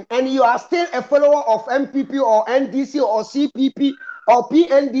awakening and you are still a follower of MPP or NDC or CPP or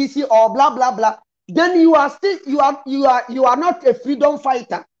PNDC or blah blah blah? Then you are still you are not a freedom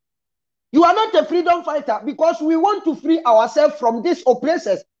fighter. You are not a freedom fighter, because we want to free ourselves from these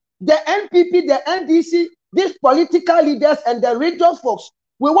oppressors. The NPP, the NDC, these political leaders and the religious folks,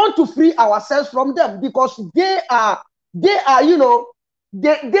 we want to free ourselves from them, because they are you know,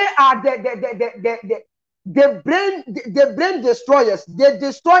 they are the brain destroyers. They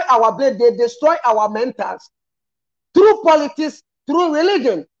destroy our brain, they destroy our mentals through politics, through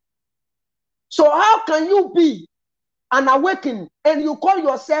religion. So how can you be an awakening and you call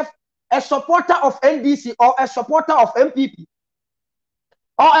yourself a supporter of NDC or a supporter of MPP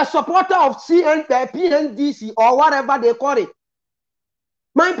or a supporter of PNDC or whatever they call it?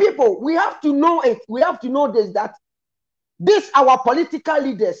 My people, we have to know it. We have to know this, that these our political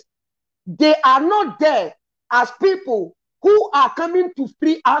leaders, they are not there as people who are coming to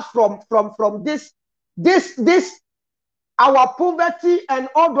free us from this our poverty and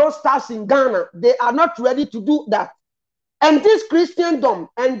all those stars in Ghana. They are not ready to do that. And this Christendom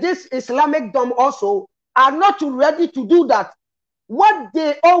and this Islamicdom also are not ready to do that. What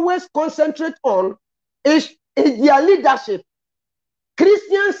they always concentrate on is their leadership.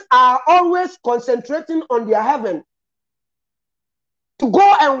 Christians are always concentrating on their heaven. To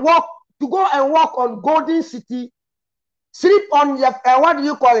go and walk on Golden City, sleep on your, what do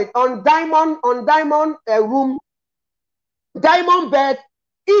you call it? On diamond room, diamond bed,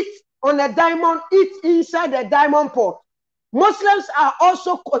 eat on a diamond, eat inside a diamond pot. Muslims are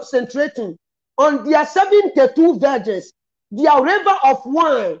also concentrating on their 72 virgins, their river of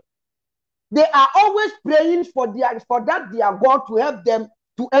wine. They are always praying for their God to help them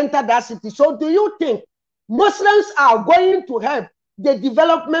to enter that city. So do you think Muslims are going to help the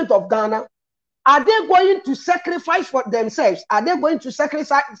development of Ghana? Are they going to sacrifice for themselves? Are they going to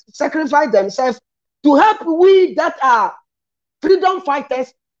sacrifice themselves to help we that are freedom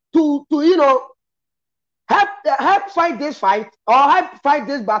fighters to you know, help fight this fight or help fight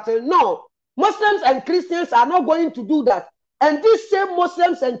this battle. No, Muslims and Christians are not going to do that. And these same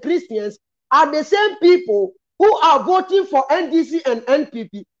Muslims and Christians are the same people who are voting for NDC and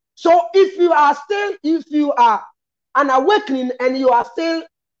NPP. So if you are an awakening and you are still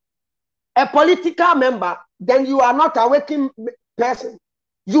a political member, then you are not a working person.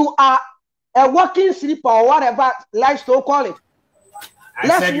 You are a walking sleeper or whatever lifestyle call it.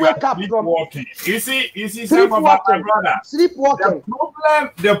 Let's wake up from walking. You see, some of my brother. Sleepwalking.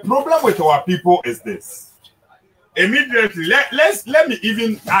 The problem with our people is this. Immediately, let me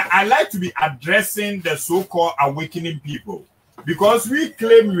even. I like to be addressing the so-called awakening people because we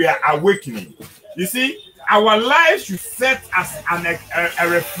claim we are awakening. You see, our lives should set as a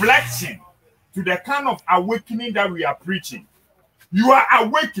reflection to the kind of awakening that we are preaching. You are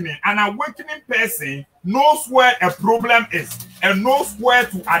awakening. An awakening person knows where a problem is and knows where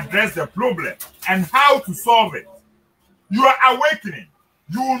to address the problem and how to solve it. You are awakening.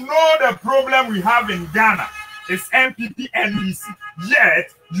 You know the problem we have in Ghana is NPP NDC.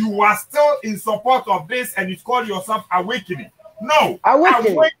 Yet you are still in support of this and you call yourself awakening. No,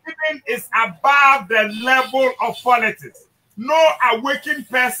 awakening is above the level of politics. No awakened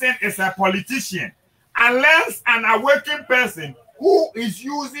person is a politician unless an awakened person who is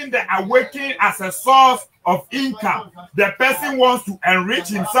using the awakening as a source of income. The person wants to enrich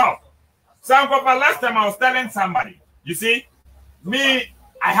himself. Last time I was telling somebody, you see, me,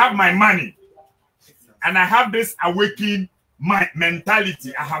 I have my money and I have this awakening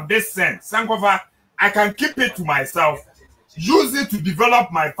mentality. I have this sense. I can keep it to myself, use it to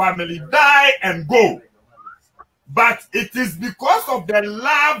develop my family, die and go. But it is because of the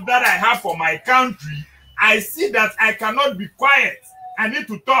love that I have for my country, I see that I cannot be quiet. I need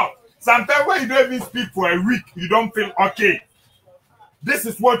to talk. Sometimes when you don't even speak for a week, you don't feel okay. This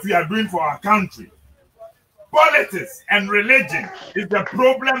is what we are doing for our country. Politics and religion is the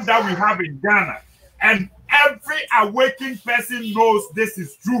problem that we have in Ghana. And every awakened person knows this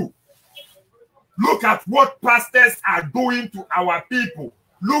is true. Look at what pastors are doing to our people.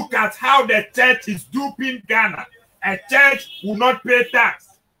 Look at how the church is duping Ghana. A church will not pay tax.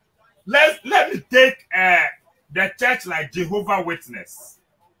 Let me take the church like Jehovah's Witness.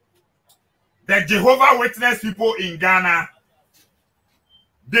 The Jehovah's Witness people in Ghana,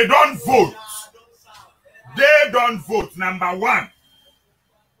 they don't vote. They don't vote, number one.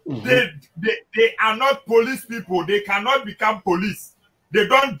 They are not police people. They cannot become police. They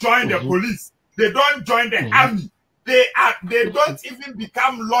don't join the police. They don't join the army. They don't even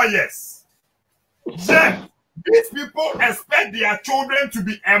become lawyers. Then these people expect their children to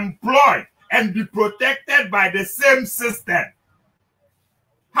be employed and be protected by the same system.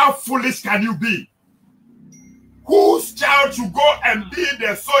 How foolish can you be? Whose child should go and be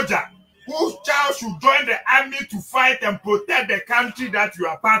the soldier? Whose child should join the army to fight and protect the country that you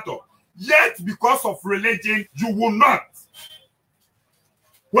are part of? Yet, because of religion, you will not.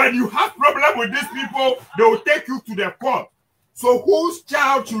 When you have problem with these people, they will take you to the court. So whose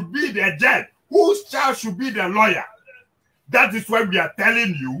child should be the judge? Whose child should be the lawyer? That is why we are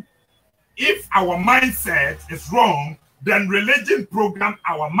telling you, if our mindset is wrong, then religion program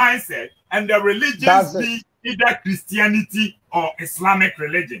our mindset, and the religions be either Christianity or Islamic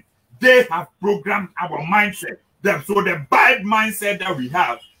religion. They have programmed our mindset. So the bad mindset that we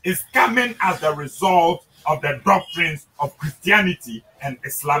have is coming as the result of the doctrines of Christianity and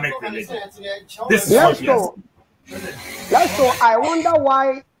Islamic religion. This is what we are saying. So I wonder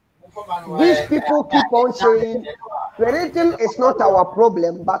why these people keep on saying religion is not our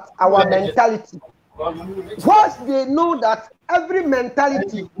problem, but our mentality. Once they know that every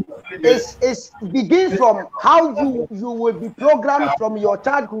mentality begins from how you will be programmed from your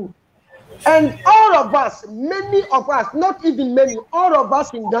childhood. And all of us, many of us, not even many, all of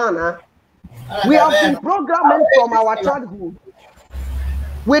us in Ghana, we have been programmed from our childhood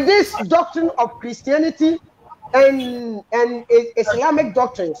with this doctrine of Christianity and Islamic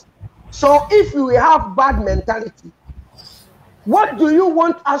doctrines. So if we have bad mentality, what do you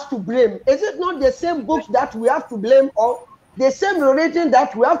want us to blame? Is it not the same books that we have to blame, or the same religion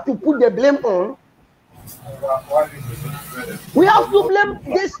that we have to put the blame on? We have to blame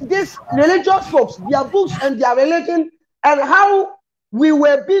these religious folks, their books and their religion, and how we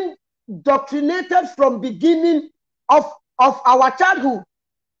were being doctrinated from beginning of our childhood.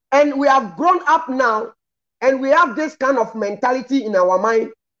 And we have grown up now, and we have this kind of mentality in our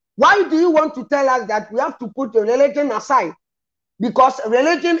mind. Why do you want to tell us that we have to put the religion aside? Because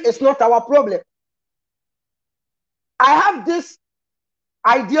religion is not our problem. I have this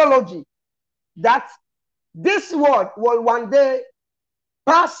ideology that this world will one day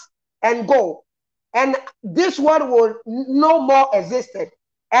pass and go, and this world will no more exist,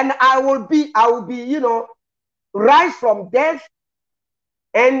 and I will be, rise from death,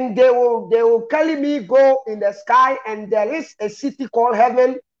 and they will carry me, go in the sky, and there is a city called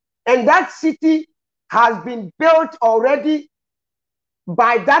heaven, and that city has been built already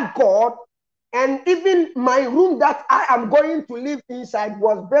by that God, and even my room that I am going to live inside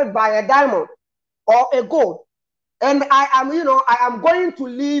was built by a diamond or a gold, and I am going to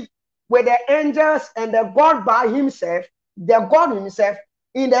live with the angels and the God by himself, the God himself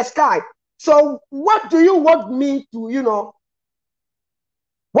in the sky. So what do you want me to,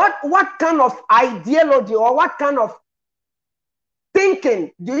 what kind of ideology or what kind of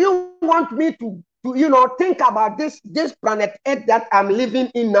thinking do you want me to think about this planet Earth that I'm living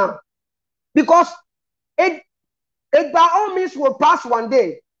in now? Because it by all means will pass one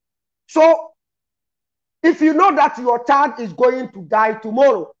day. So if you know that your child is going to die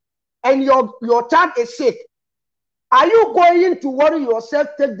tomorrow, and your child is sick, are you going to worry yourself,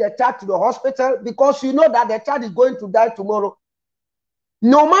 take the child to the hospital because you know that the child is going to die tomorrow?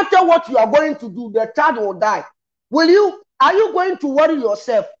 No matter what you are going to do, the child will die. Are you going to worry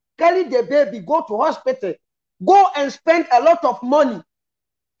yourself, carry the baby, go to hospital, go and spend a lot of money,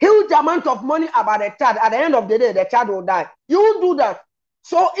 huge amount of money about the child? At the end of the day, the child will die. You won't do that.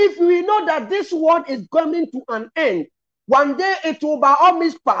 So if we know that this world is coming to an end, one day it will by all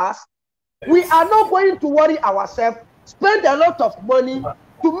means pass, we are not going to worry ourselves, spend a lot of money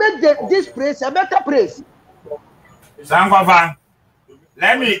to make this place a better place. Zangwava,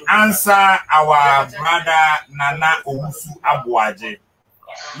 let me answer our brother Nana Owusu Abuaje.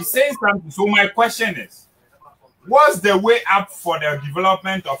 He says something. So my question is, what's the way up for the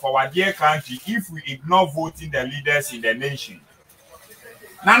development of our dear country if we ignore voting the leaders in the nation?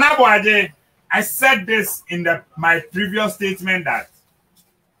 Nana Abuaje, I said this in my previous statement that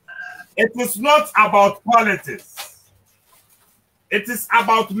it is not about politics. It is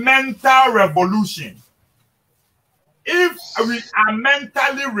about mental revolution. If we are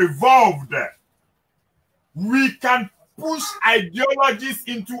mentally revolved, we can push ideologies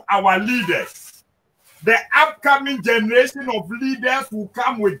into our leaders. The upcoming generation of leaders will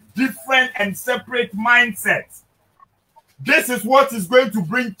come with different and separate mindsets. This is what is going to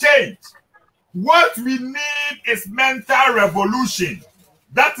bring change. What we need is mental revolution.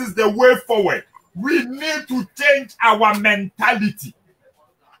 That is the way forward. We need to change our mentality.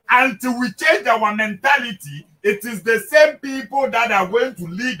 Until we change our mentality, it is the same people that are going to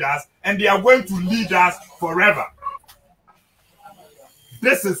lead us, and they are going to lead us forever.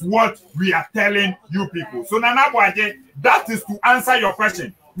 This is what we are telling you people. So Nana Abuaje, that is to answer your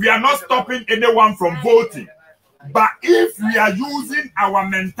question. We are not stopping anyone from voting. But if we are using our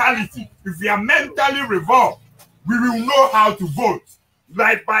mentality, if we are mentally revolved, we will know how to vote.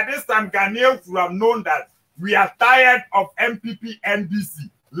 Like by this time, Ghanaians will have known that we are tired of MPP NDC.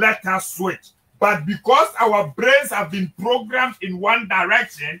 Let us switch. But because our brains have been programmed in one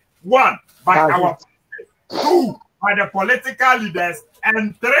direction, one, by our two, by the political leaders,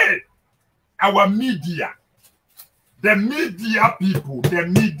 and three, our media. The media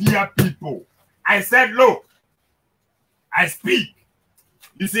people. I said, look, I speak.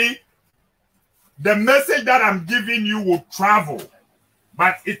 You see, the message that I'm giving you will travel,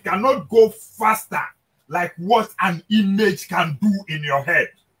 but it cannot go faster like what an image can do in your head.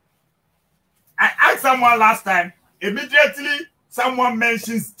 I asked someone last time, immediately someone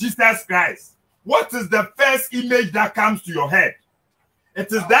mentions Jesus Christ. What is the first image that comes to your head?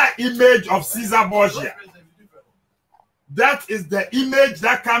 It is that image of Caesar Borgia. That is the image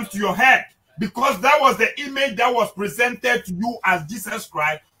that comes to your head, because that was the image that was presented to you as Jesus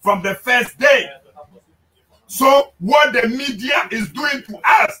Christ from the first day. So what the media is doing to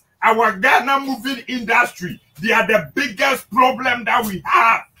us, our Ghana movie industry, they are the biggest problem that we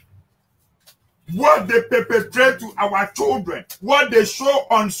have. What they perpetrate to our children, what they show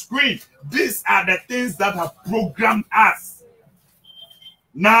on screen, these are the things that have programmed us.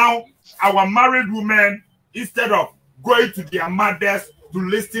 Now, our married women, instead of going to their mothers to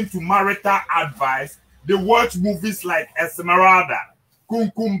listen to marital advice, they watch movies like Esmeralda,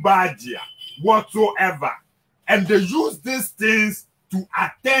 Kunkumbajia, whatsoever. And they use these things to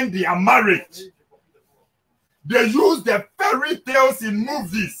attend their marriage. They use the fairy tales in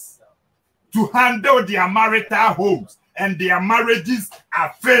movies to handle their marital homes, and their marriages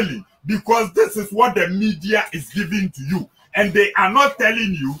are failing because this is what the media is giving to you. And they are not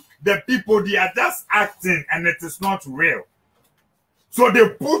telling you, the people, they are just acting, and it is not real. So they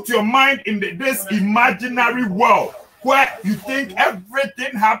put your mind in this imaginary world, where you think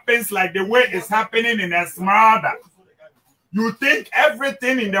everything happens like the way it's happening in Esmeralda. You think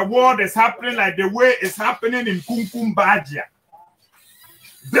everything in the world is happening like the way it's happening in Kumkumbagia.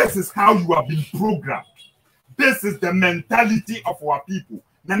 This is how you have been programmed. This is the mentality of our people.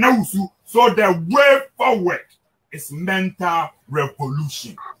 So the way forward is mental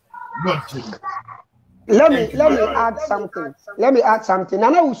revolution, not change. Let me add something. Let me add something.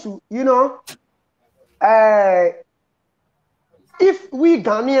 Nanausu, you know, if we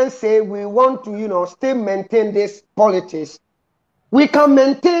Ghanaians say we want to, you know, still maintain this politics, we can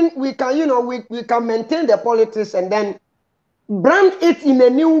maintain the politics and then brand it in a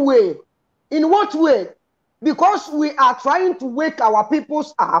new way. In what way? Because we are trying to wake our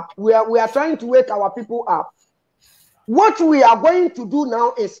peoples up. We are trying to wake our people up. What we are going to do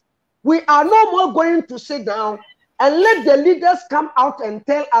now is we are no more going to sit down and let the leaders come out and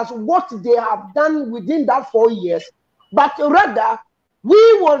tell us what they have done within that 4 years. But rather,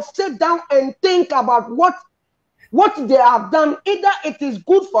 we will sit down and think about what they have done. Either it is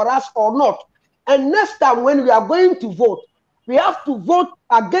good for us or not. And next time when we are going to vote, we have to vote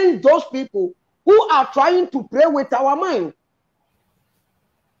against those people who are trying to play with our mind.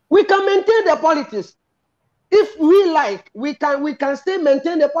 We can maintain the politics. If we like, we can still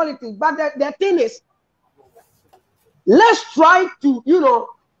maintain the politics. But the thing is, let's try to, you know,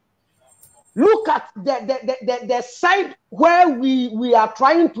 look at the side where we are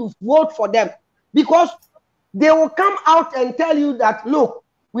trying to vote for them. Because they will come out and tell you that, look,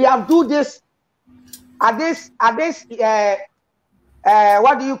 we have do this at this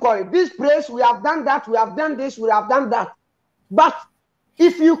what do you call it? This place, we have done that, we have done this, we have done that. But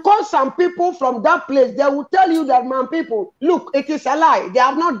if you call some people from that place, they will tell you that, man, people, look, it is a lie. They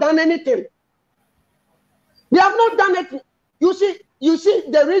have not done anything. They have not done it. You see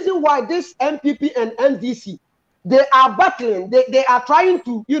the reason why this MPP and NDC, they are battling. They are trying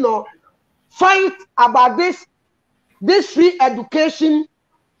to, you know, fight about this free education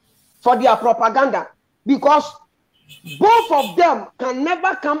for their propaganda, because both of them can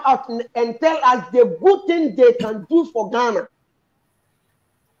never come out and tell us the good thing they can do for Ghana.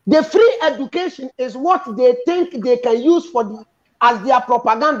 The free education is what they think they can use as their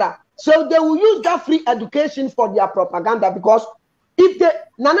propaganda. So they will use that free education for their propaganda, because if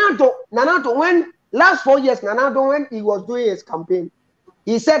Nanado, when last 4 years, Nanado, when he was doing his campaign,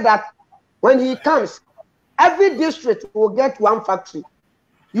 he said that when he comes, every district will get one factory.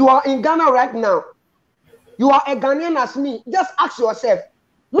 You are in Ghana right now. You are a Ghanaian as me. Just ask yourself,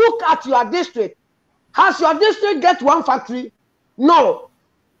 look at your district. Has your district get one factory? No.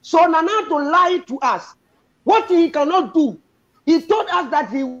 So Nanado lied to us. What he cannot do, he told us that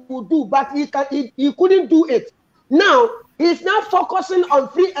he would do, but he couldn't do it. Now, he's now focusing on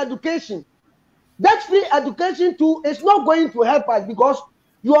free education. That free education too is not going to help us, because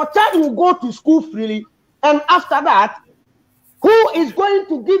your child will go to school freely, and after that, who is going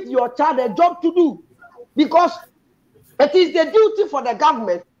to give your child a job to do? Because it is the duty for the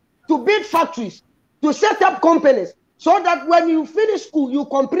government to build factories, to set up companies, so that when you finish school, you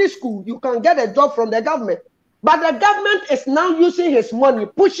complete school, you can get a job from the government. But the government is now using his money,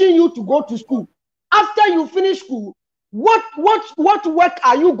 pushing you to go to school. After you finish school, what work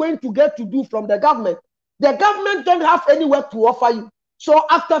are you going to get to do from the government? The government don't have any work to offer you. So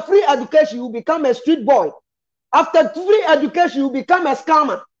after free education, you become a street boy. After free education, you become a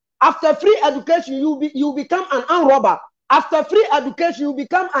scammer. After free education, you become an armed robber. After free education, you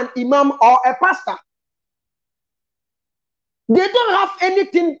become an imam or a pastor. They don't have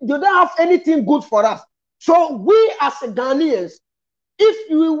anything. They don't have anything good for us. So we as Ghanaians,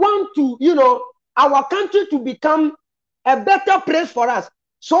 if we want to, you know, our country to become a better place for us,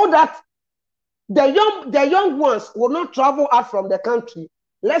 so that the young ones will not travel out from the country,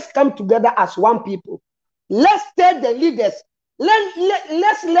 let's come together as one people. Let's tell the leaders.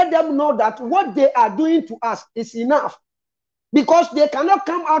 Let's let them know that what they are doing to us is enough, because they cannot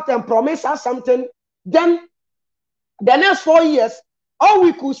come out and promise us something. Then the next 4 years, all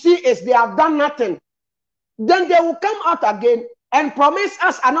we could see is they have done nothing. Then they will come out again and promise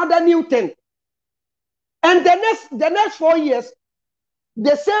us another new thing. And the next 4 years,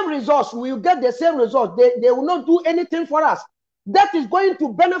 the same results, we will get the same results. They will not do anything for us. That is going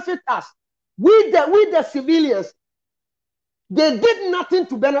to benefit us. We the civilians, they did nothing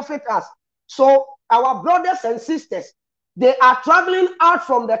to benefit us. So our brothers and sisters, they are traveling out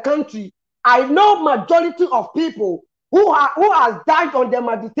from the country. I know majority of people who has died on the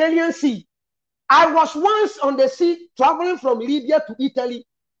Mediterranean Sea. I was once on the sea traveling from Libya to Italy.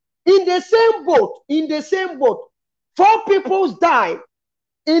 In the same boat, 4 people died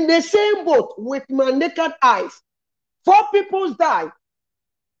in the same boat with my naked eyes. 4 people died.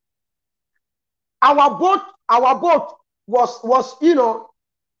 Our boat was, you know,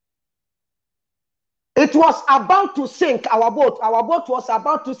 it was about to sink. Our boat was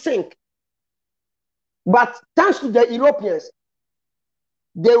about to sink. But thanks to the Europeans,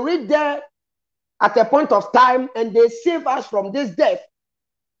 they reached there at a point of time and they saved us from this death.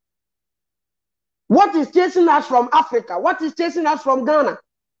 What is chasing us from Africa? What is chasing us from Ghana?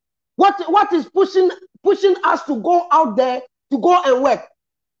 What is pushing us to go out there to go and work?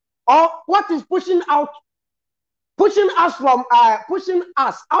 Or what is pushing us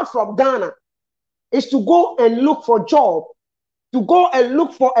out from Ghana is to go and look for job, to go and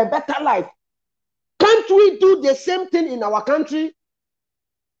look for a better life. Can't we do the same thing in our country?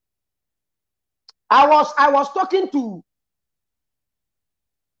 I was talking to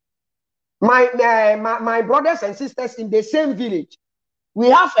my brothers and sisters in the same village. We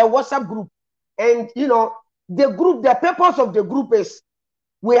have a WhatsApp group, and you know, the purpose of the group is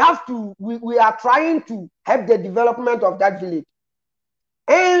we are trying to help the development of that village.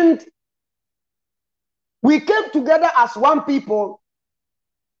 And we came together as one people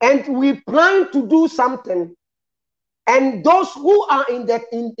and we plan to do something. And those who are in the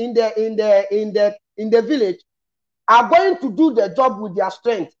village are going to do the job with their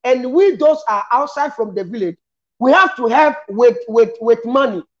strength. And we, those are outside from the village, we have to help with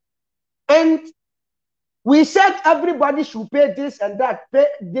money. And we said everybody should pay this and that, pay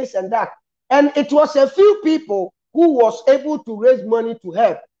this and that. And it was a few people who was able to raise money to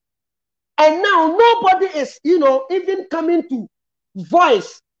help. And now nobody is, you know, even coming to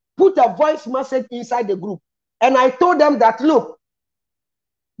put a voice message inside the group. And I told them that, look,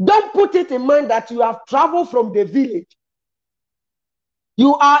 don't put it in mind that you have traveled from the village.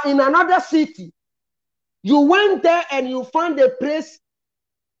 You are in another city. You went there and you found a place.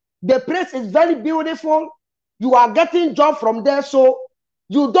 The place is very beautiful. You are getting job from there, so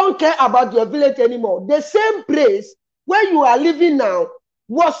you don't care about your village anymore. The same place where you are living now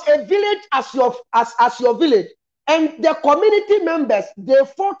was a village as your village. And the community members, they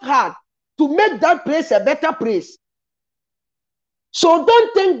fought hard to make that place a better place. So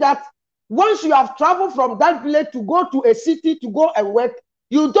don't think that once you have traveled from that village to go to a city to go and work,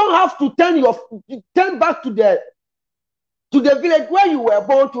 you don't have to turn back to the village where you were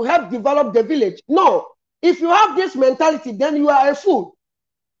born to help develop the village. No. If you have this mentality, then you are a fool.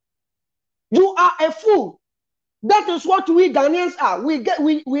 You are a fool. That is what we Ghanaians are. We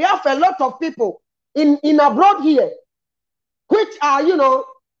have a lot of people in abroad here, which are, you know,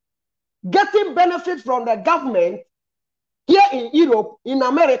 getting benefits from the government here in Europe, in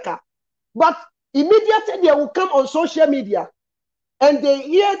America. But immediately they will come on social media and they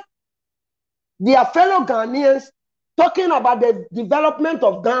hear their fellow Ghanaians talking about the development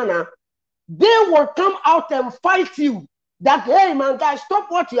of Ghana. They will come out and fight you that, hey man, guys,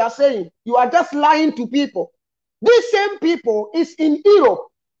 stop what you are saying. You are just lying to people. These same people is in Europe,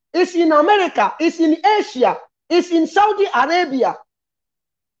 is in America, is in Asia, is in Saudi Arabia,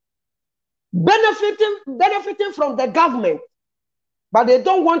 benefiting from the government. But they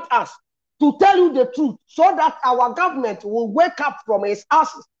don't want us to tell you the truth so that our government will wake up from its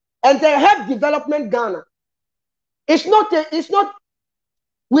asses and they help development Ghana. We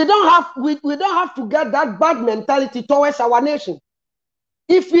don't have to get that bad mentality towards our nation.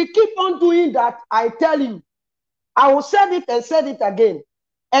 If we keep on doing that, I tell you, I will say it and say it again.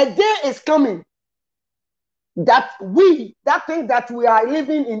 A day is coming that think that we are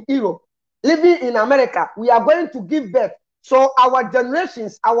living in Europe, living in America, we are going to give birth. So our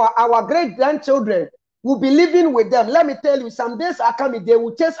generations, our great grandchildren will be living with them. Let me tell you, some days are coming, they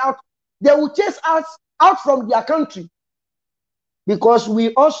will chase us out from their country. Because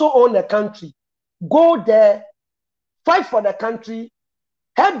we also own a country. Go there, fight for the country,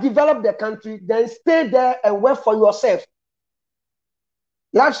 help develop the country, then stay there and work for yourself.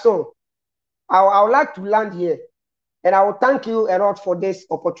 Last one, I would like to land here, and I will thank you a lot for this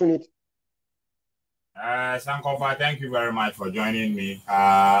opportunity. Sankofa, thank you very much for joining me.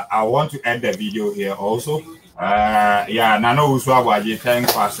 I want to end the video here also. Nano Uswabaji,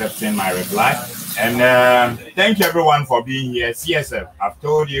 thanks for accepting my reply. And thank you everyone for being here. CSF, I've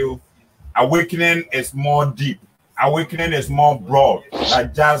told you, awakening is more deep. Awakening is more broad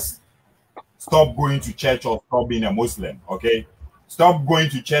than just stop going to church or stop being a Muslim, okay? Stop going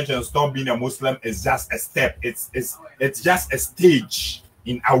to church and stop being a Muslim is just a step. It's just a stage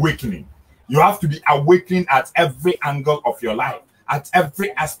in awakening. You have to be awakening at every angle of your life, at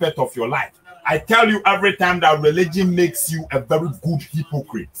every aspect of your life. I tell you every time that religion makes you a very good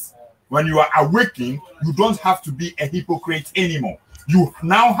hypocrite. When you are awakening, you don't have to be a hypocrite anymore. You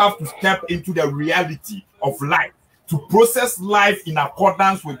now have to step into the reality of life to process life in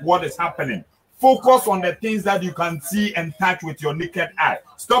accordance with what is happening. Focus on the things that you can see and touch with your naked eye.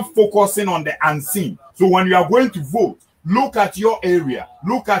 Stop focusing on the unseen. So when you are going to vote, look at your area,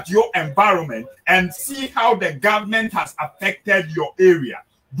 look at your environment, and see how the government has affected your area.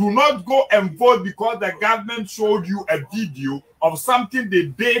 Do not go and vote because the government showed you a video of something they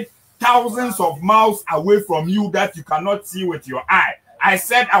did thousands of miles away from you that you cannot see with your eye. I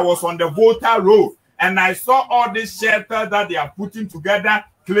said I was on the voter road and I saw all these shelters that they are putting together,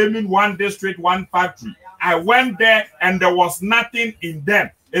 claiming one district, one factory. I went there and there was nothing in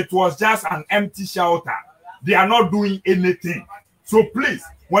them. It was just an empty shelter. They are not doing anything. So please,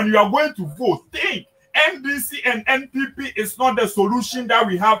 when you are going to vote, think NDC and NPP is not the solution that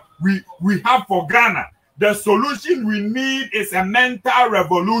we have for Ghana. The solution we need is a mental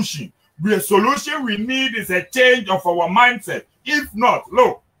revolution. The solution we need is a change of our mindset. If not,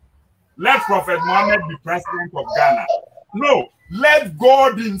 look, let Prophet Muhammad be president of Ghana. No, let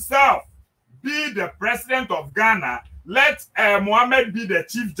God himself be the president of Ghana. Let Muhammad be the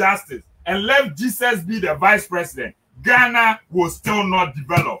chief justice. And let Jesus be the vice president. Ghana will still not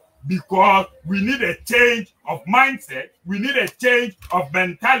develop because we need a change of mindset. We need a change of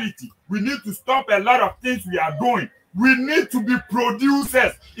mentality. We need to stop a lot of things we are doing. We need to be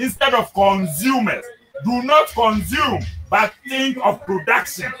producers instead of consumers. Do not consume, but think of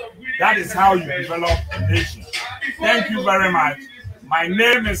production. That is how you develop a nation. Thank you very much. My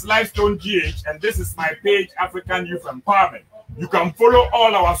name is Lifestone GH, and this is my page, African Youth Empowerment. You can follow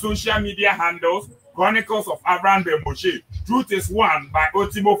all our social media handles, Chronicles of Abraham Ben Moshe, Truth is One by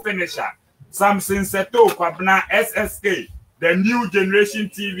Otimo Finisher, Samson Seto Kwabna SSK, the New Generation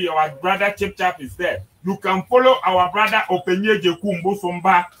TV, our brother Chip Chap is there. You can follow our brother Openye Jekumbo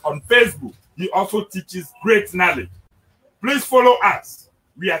Somba on Facebook. He also teaches great knowledge. Please follow us.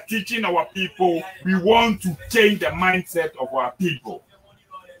 We are teaching our people. We want to change the mindset of our people.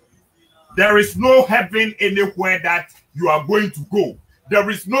 There is no heaven anywhere that you are going to go. There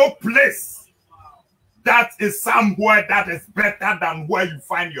is no place that is somewhere that is better than where you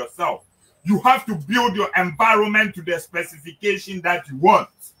find yourself. You have to build your environment to the specification that you want.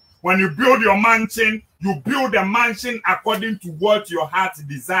 When you build your mansion, you build a mansion according to what your heart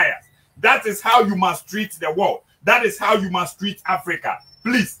desires. That is how you must treat the world. That is how you must treat Africa.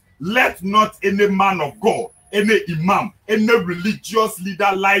 Please, let not any man of God, any imam, any religious leader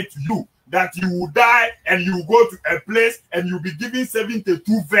lie to you that you will die and you will go to a place and you'll be given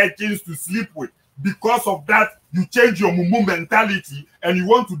 72 virgins to sleep with. Because of that, you change your mumu mentality and you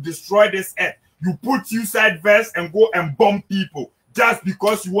want to destroy this earth. You put suicide vests and go and bomb people just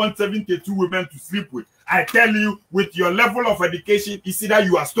because you want 72 women to sleep with. I tell you, with your level of education, it's either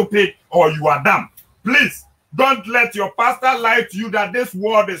you are stupid or you are dumb. Please, don't let your pastor lie to you that this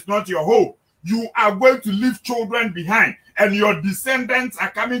world is not your home. You are going to leave children behind and your descendants are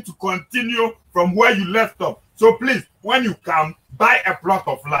coming to continue from where you left off. So please, when you come, buy a plot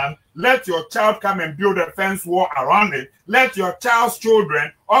of land, let your child come and build a fence wall around it. Let your child's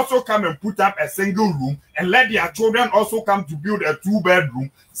children also come and put up a single room and let their children also come to build a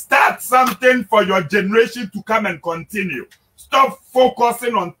 2-bedroom. Start something for your generation to come and continue. Stop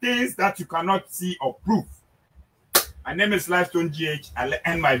focusing on things that you cannot see or prove. My name is Lifestone GH. I'll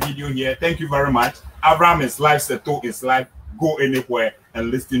end my video here. Thank you very much. Abraham is life, Seto is life. Go anywhere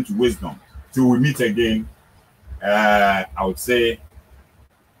and listen to wisdom. Till we meet again, I would say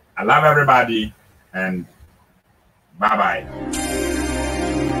I love everybody and bye-bye.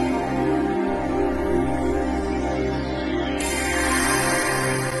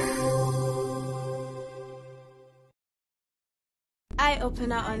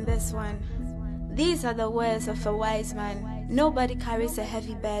 Eye-opener on this one. These are the words of a wise man. Nobody carries a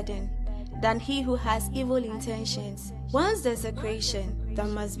heavy burden than he who has evil intentions. Once there's a creation, there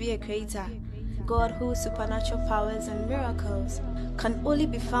must be a creator. God, whose supernatural powers and miracles can only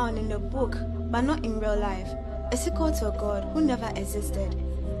be found in the book, but not in real life, is equal to a God who never existed.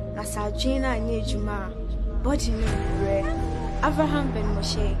 Nasajina Nyejuma, body no Abraham Ben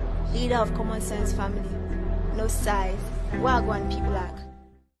Moshe, leader of Common Sense family. No size. Wagwan people like.